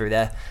buffer through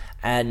there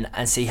and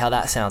see how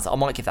that sounds. I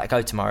might give that a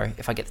go tomorrow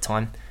if I get the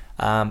time,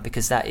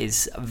 because that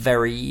is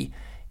very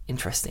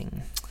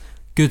interesting.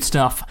 Good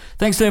stuff.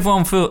 Thanks to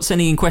everyone for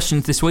sending in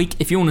questions this week.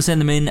 If you want to send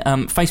them in,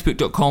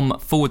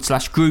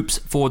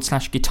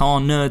 facebook.com/groups/guitar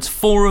nerds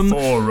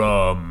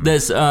forum.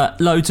 There's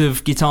loads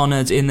of guitar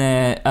nerds in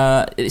there.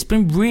 It's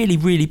been really,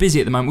 really busy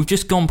at the moment. We've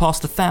just gone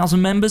past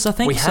 1,000 members, I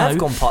think. We have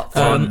gone past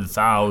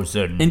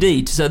 1,000.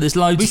 Indeed. So there's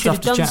loads of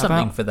stuff to chat about. We should have done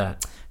something for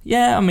that.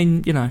 Yeah, I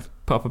mean,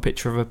 put up a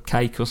picture of a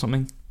cake or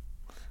something.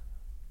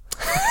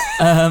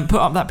 Put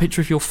up that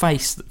picture of your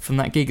face from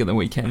that gig at the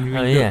weekend. You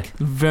look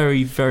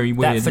very, very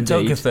weird. That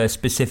photographer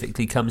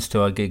specifically comes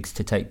to our gigs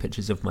to take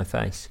pictures of my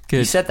face. Good.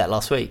 You said that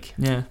last week.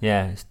 Yeah.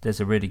 Yeah, there's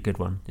a really good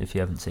one if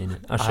you haven't seen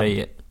it. I'll show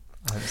you it.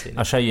 I haven't seen it.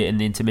 I'll show you it in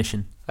the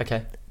intermission.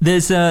 Okay.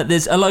 There's a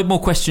load more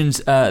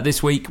questions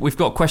this week. We've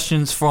got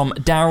questions from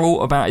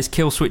Daryl about his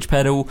kill switch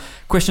pedal,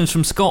 questions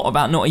from Scott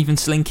about not even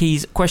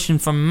slinkies, question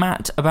from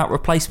Matt about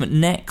replacement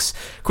necks,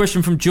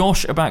 question from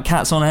Josh about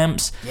cats on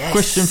amps,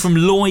 question from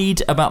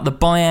Lloyd about the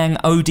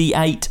Bayang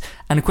OD8,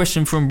 and a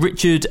question from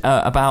Richard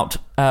about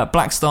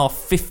Blackstar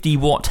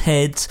 50-watt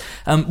heads.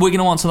 We're going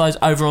to answer those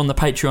over on the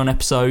Patreon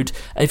episode.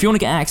 If you want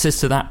to get access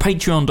to that,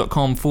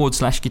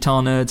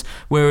 patreon.com/guitar nerds,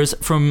 whereas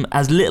from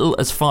as little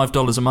as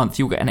 $5 a month,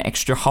 you'll get an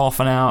extra half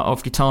an hour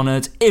of Guitar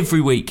Nerds every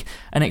week,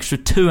 an extra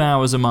 2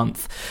 hours a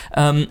month.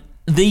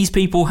 These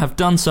people have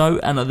done so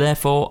and are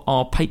therefore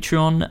our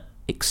Patreon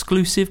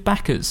exclusive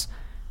backers.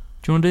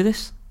 Do you want to do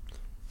this?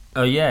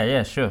 Oh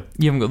yeah, sure.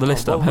 You haven't got the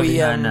list up, have you?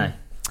 No.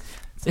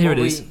 Here it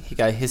is. Here you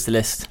go, here's the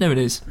list. There it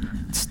is.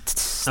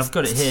 I've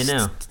got it here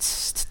now.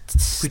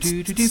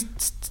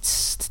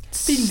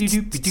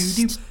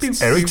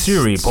 Eric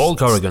Siri, Paul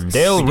Corrigan,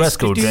 Dale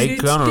Resco, Jake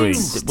Connery,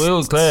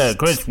 Will Clare,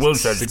 Chris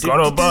Wilson, Scott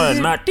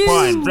O'Brien, Matt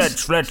Pine,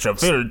 Fletch Fletcher,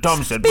 Phil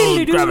Thompson,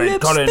 Bill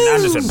Gravett, Colin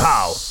Anderson,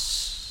 Powell.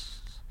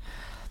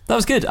 That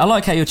was good. I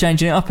like how you're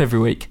changing it up every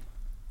week.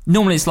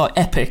 Normally it's like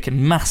epic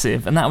and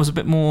massive, and that was a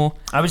bit more.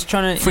 I was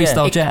trying to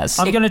freestyle jazz.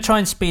 I'm going to try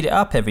and speed it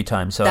up every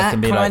time, so I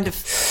can be like.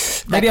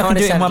 Maybe I can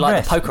do it in one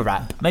like the poker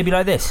rap. Maybe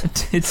like this.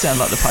 It did sound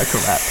like the poker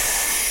rap.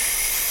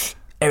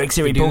 Eric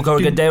Siri, Paul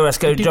Corrigan, Dale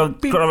Resco, John.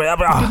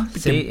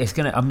 See,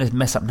 I'm going to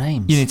mess up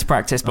names. You need to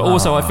practice, but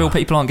also I feel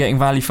people aren't getting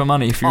value for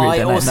money if you read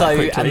their name that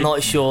quickly. I also am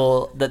not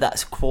sure that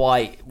that's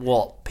quite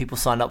what people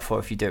signed up for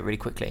if you do it really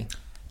quickly.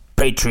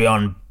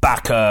 Patreon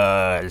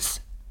backers.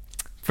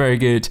 Very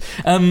good.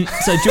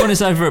 So join us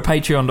over at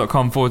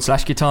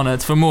patreon.com/guitar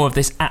nerds for more of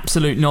this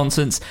absolute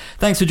nonsense.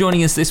 Thanks for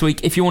joining us this week.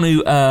 If you want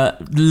to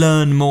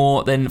learn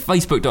more, then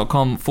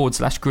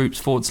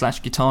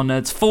facebook.com/groups/guitar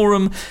nerds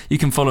forum. You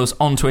can follow us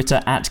on Twitter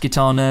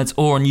 @guitar nerds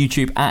or on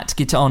YouTube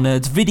 @guitar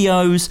nerds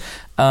videos.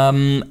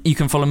 You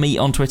can follow me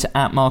on Twitter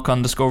at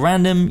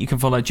Mark_random. You can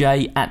follow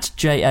Jay at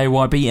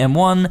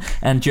JAYBM1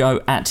 and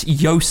Joe at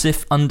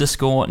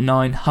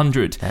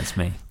Joseph_900. That's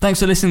me. Thanks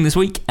for listening this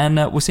week, and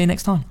we'll see you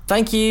next time.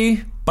 Thank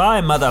you.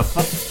 Bye,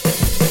 motherfucker.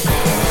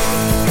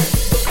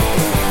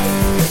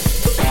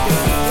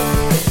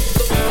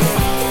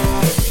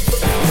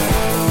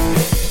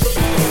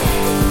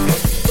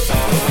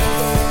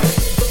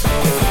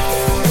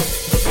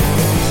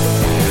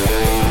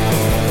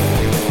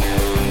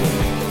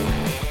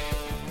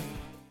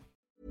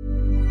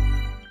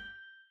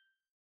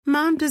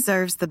 Mom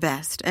deserves the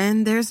best,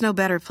 and there's no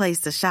better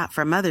place to shop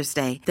for Mother's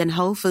Day than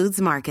Whole Foods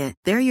Market.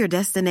 They're your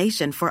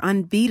destination for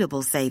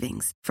unbeatable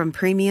savings, from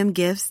premium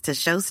gifts to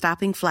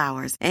show-stopping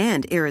flowers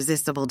and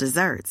irresistible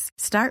desserts.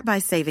 Start by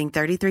saving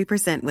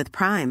 33% with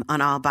Prime on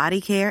all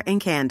body care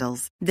and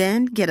candles.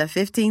 Then get a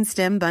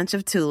 15-stem bunch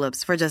of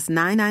tulips for just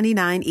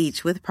 $9.99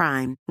 each with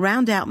Prime.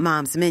 Round out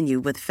Mom's menu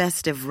with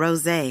festive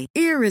rosé,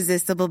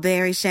 irresistible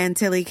berry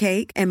chantilly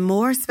cake, and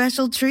more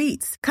special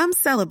treats. Come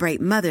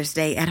celebrate Mother's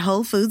Day at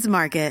Whole Foods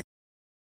Market.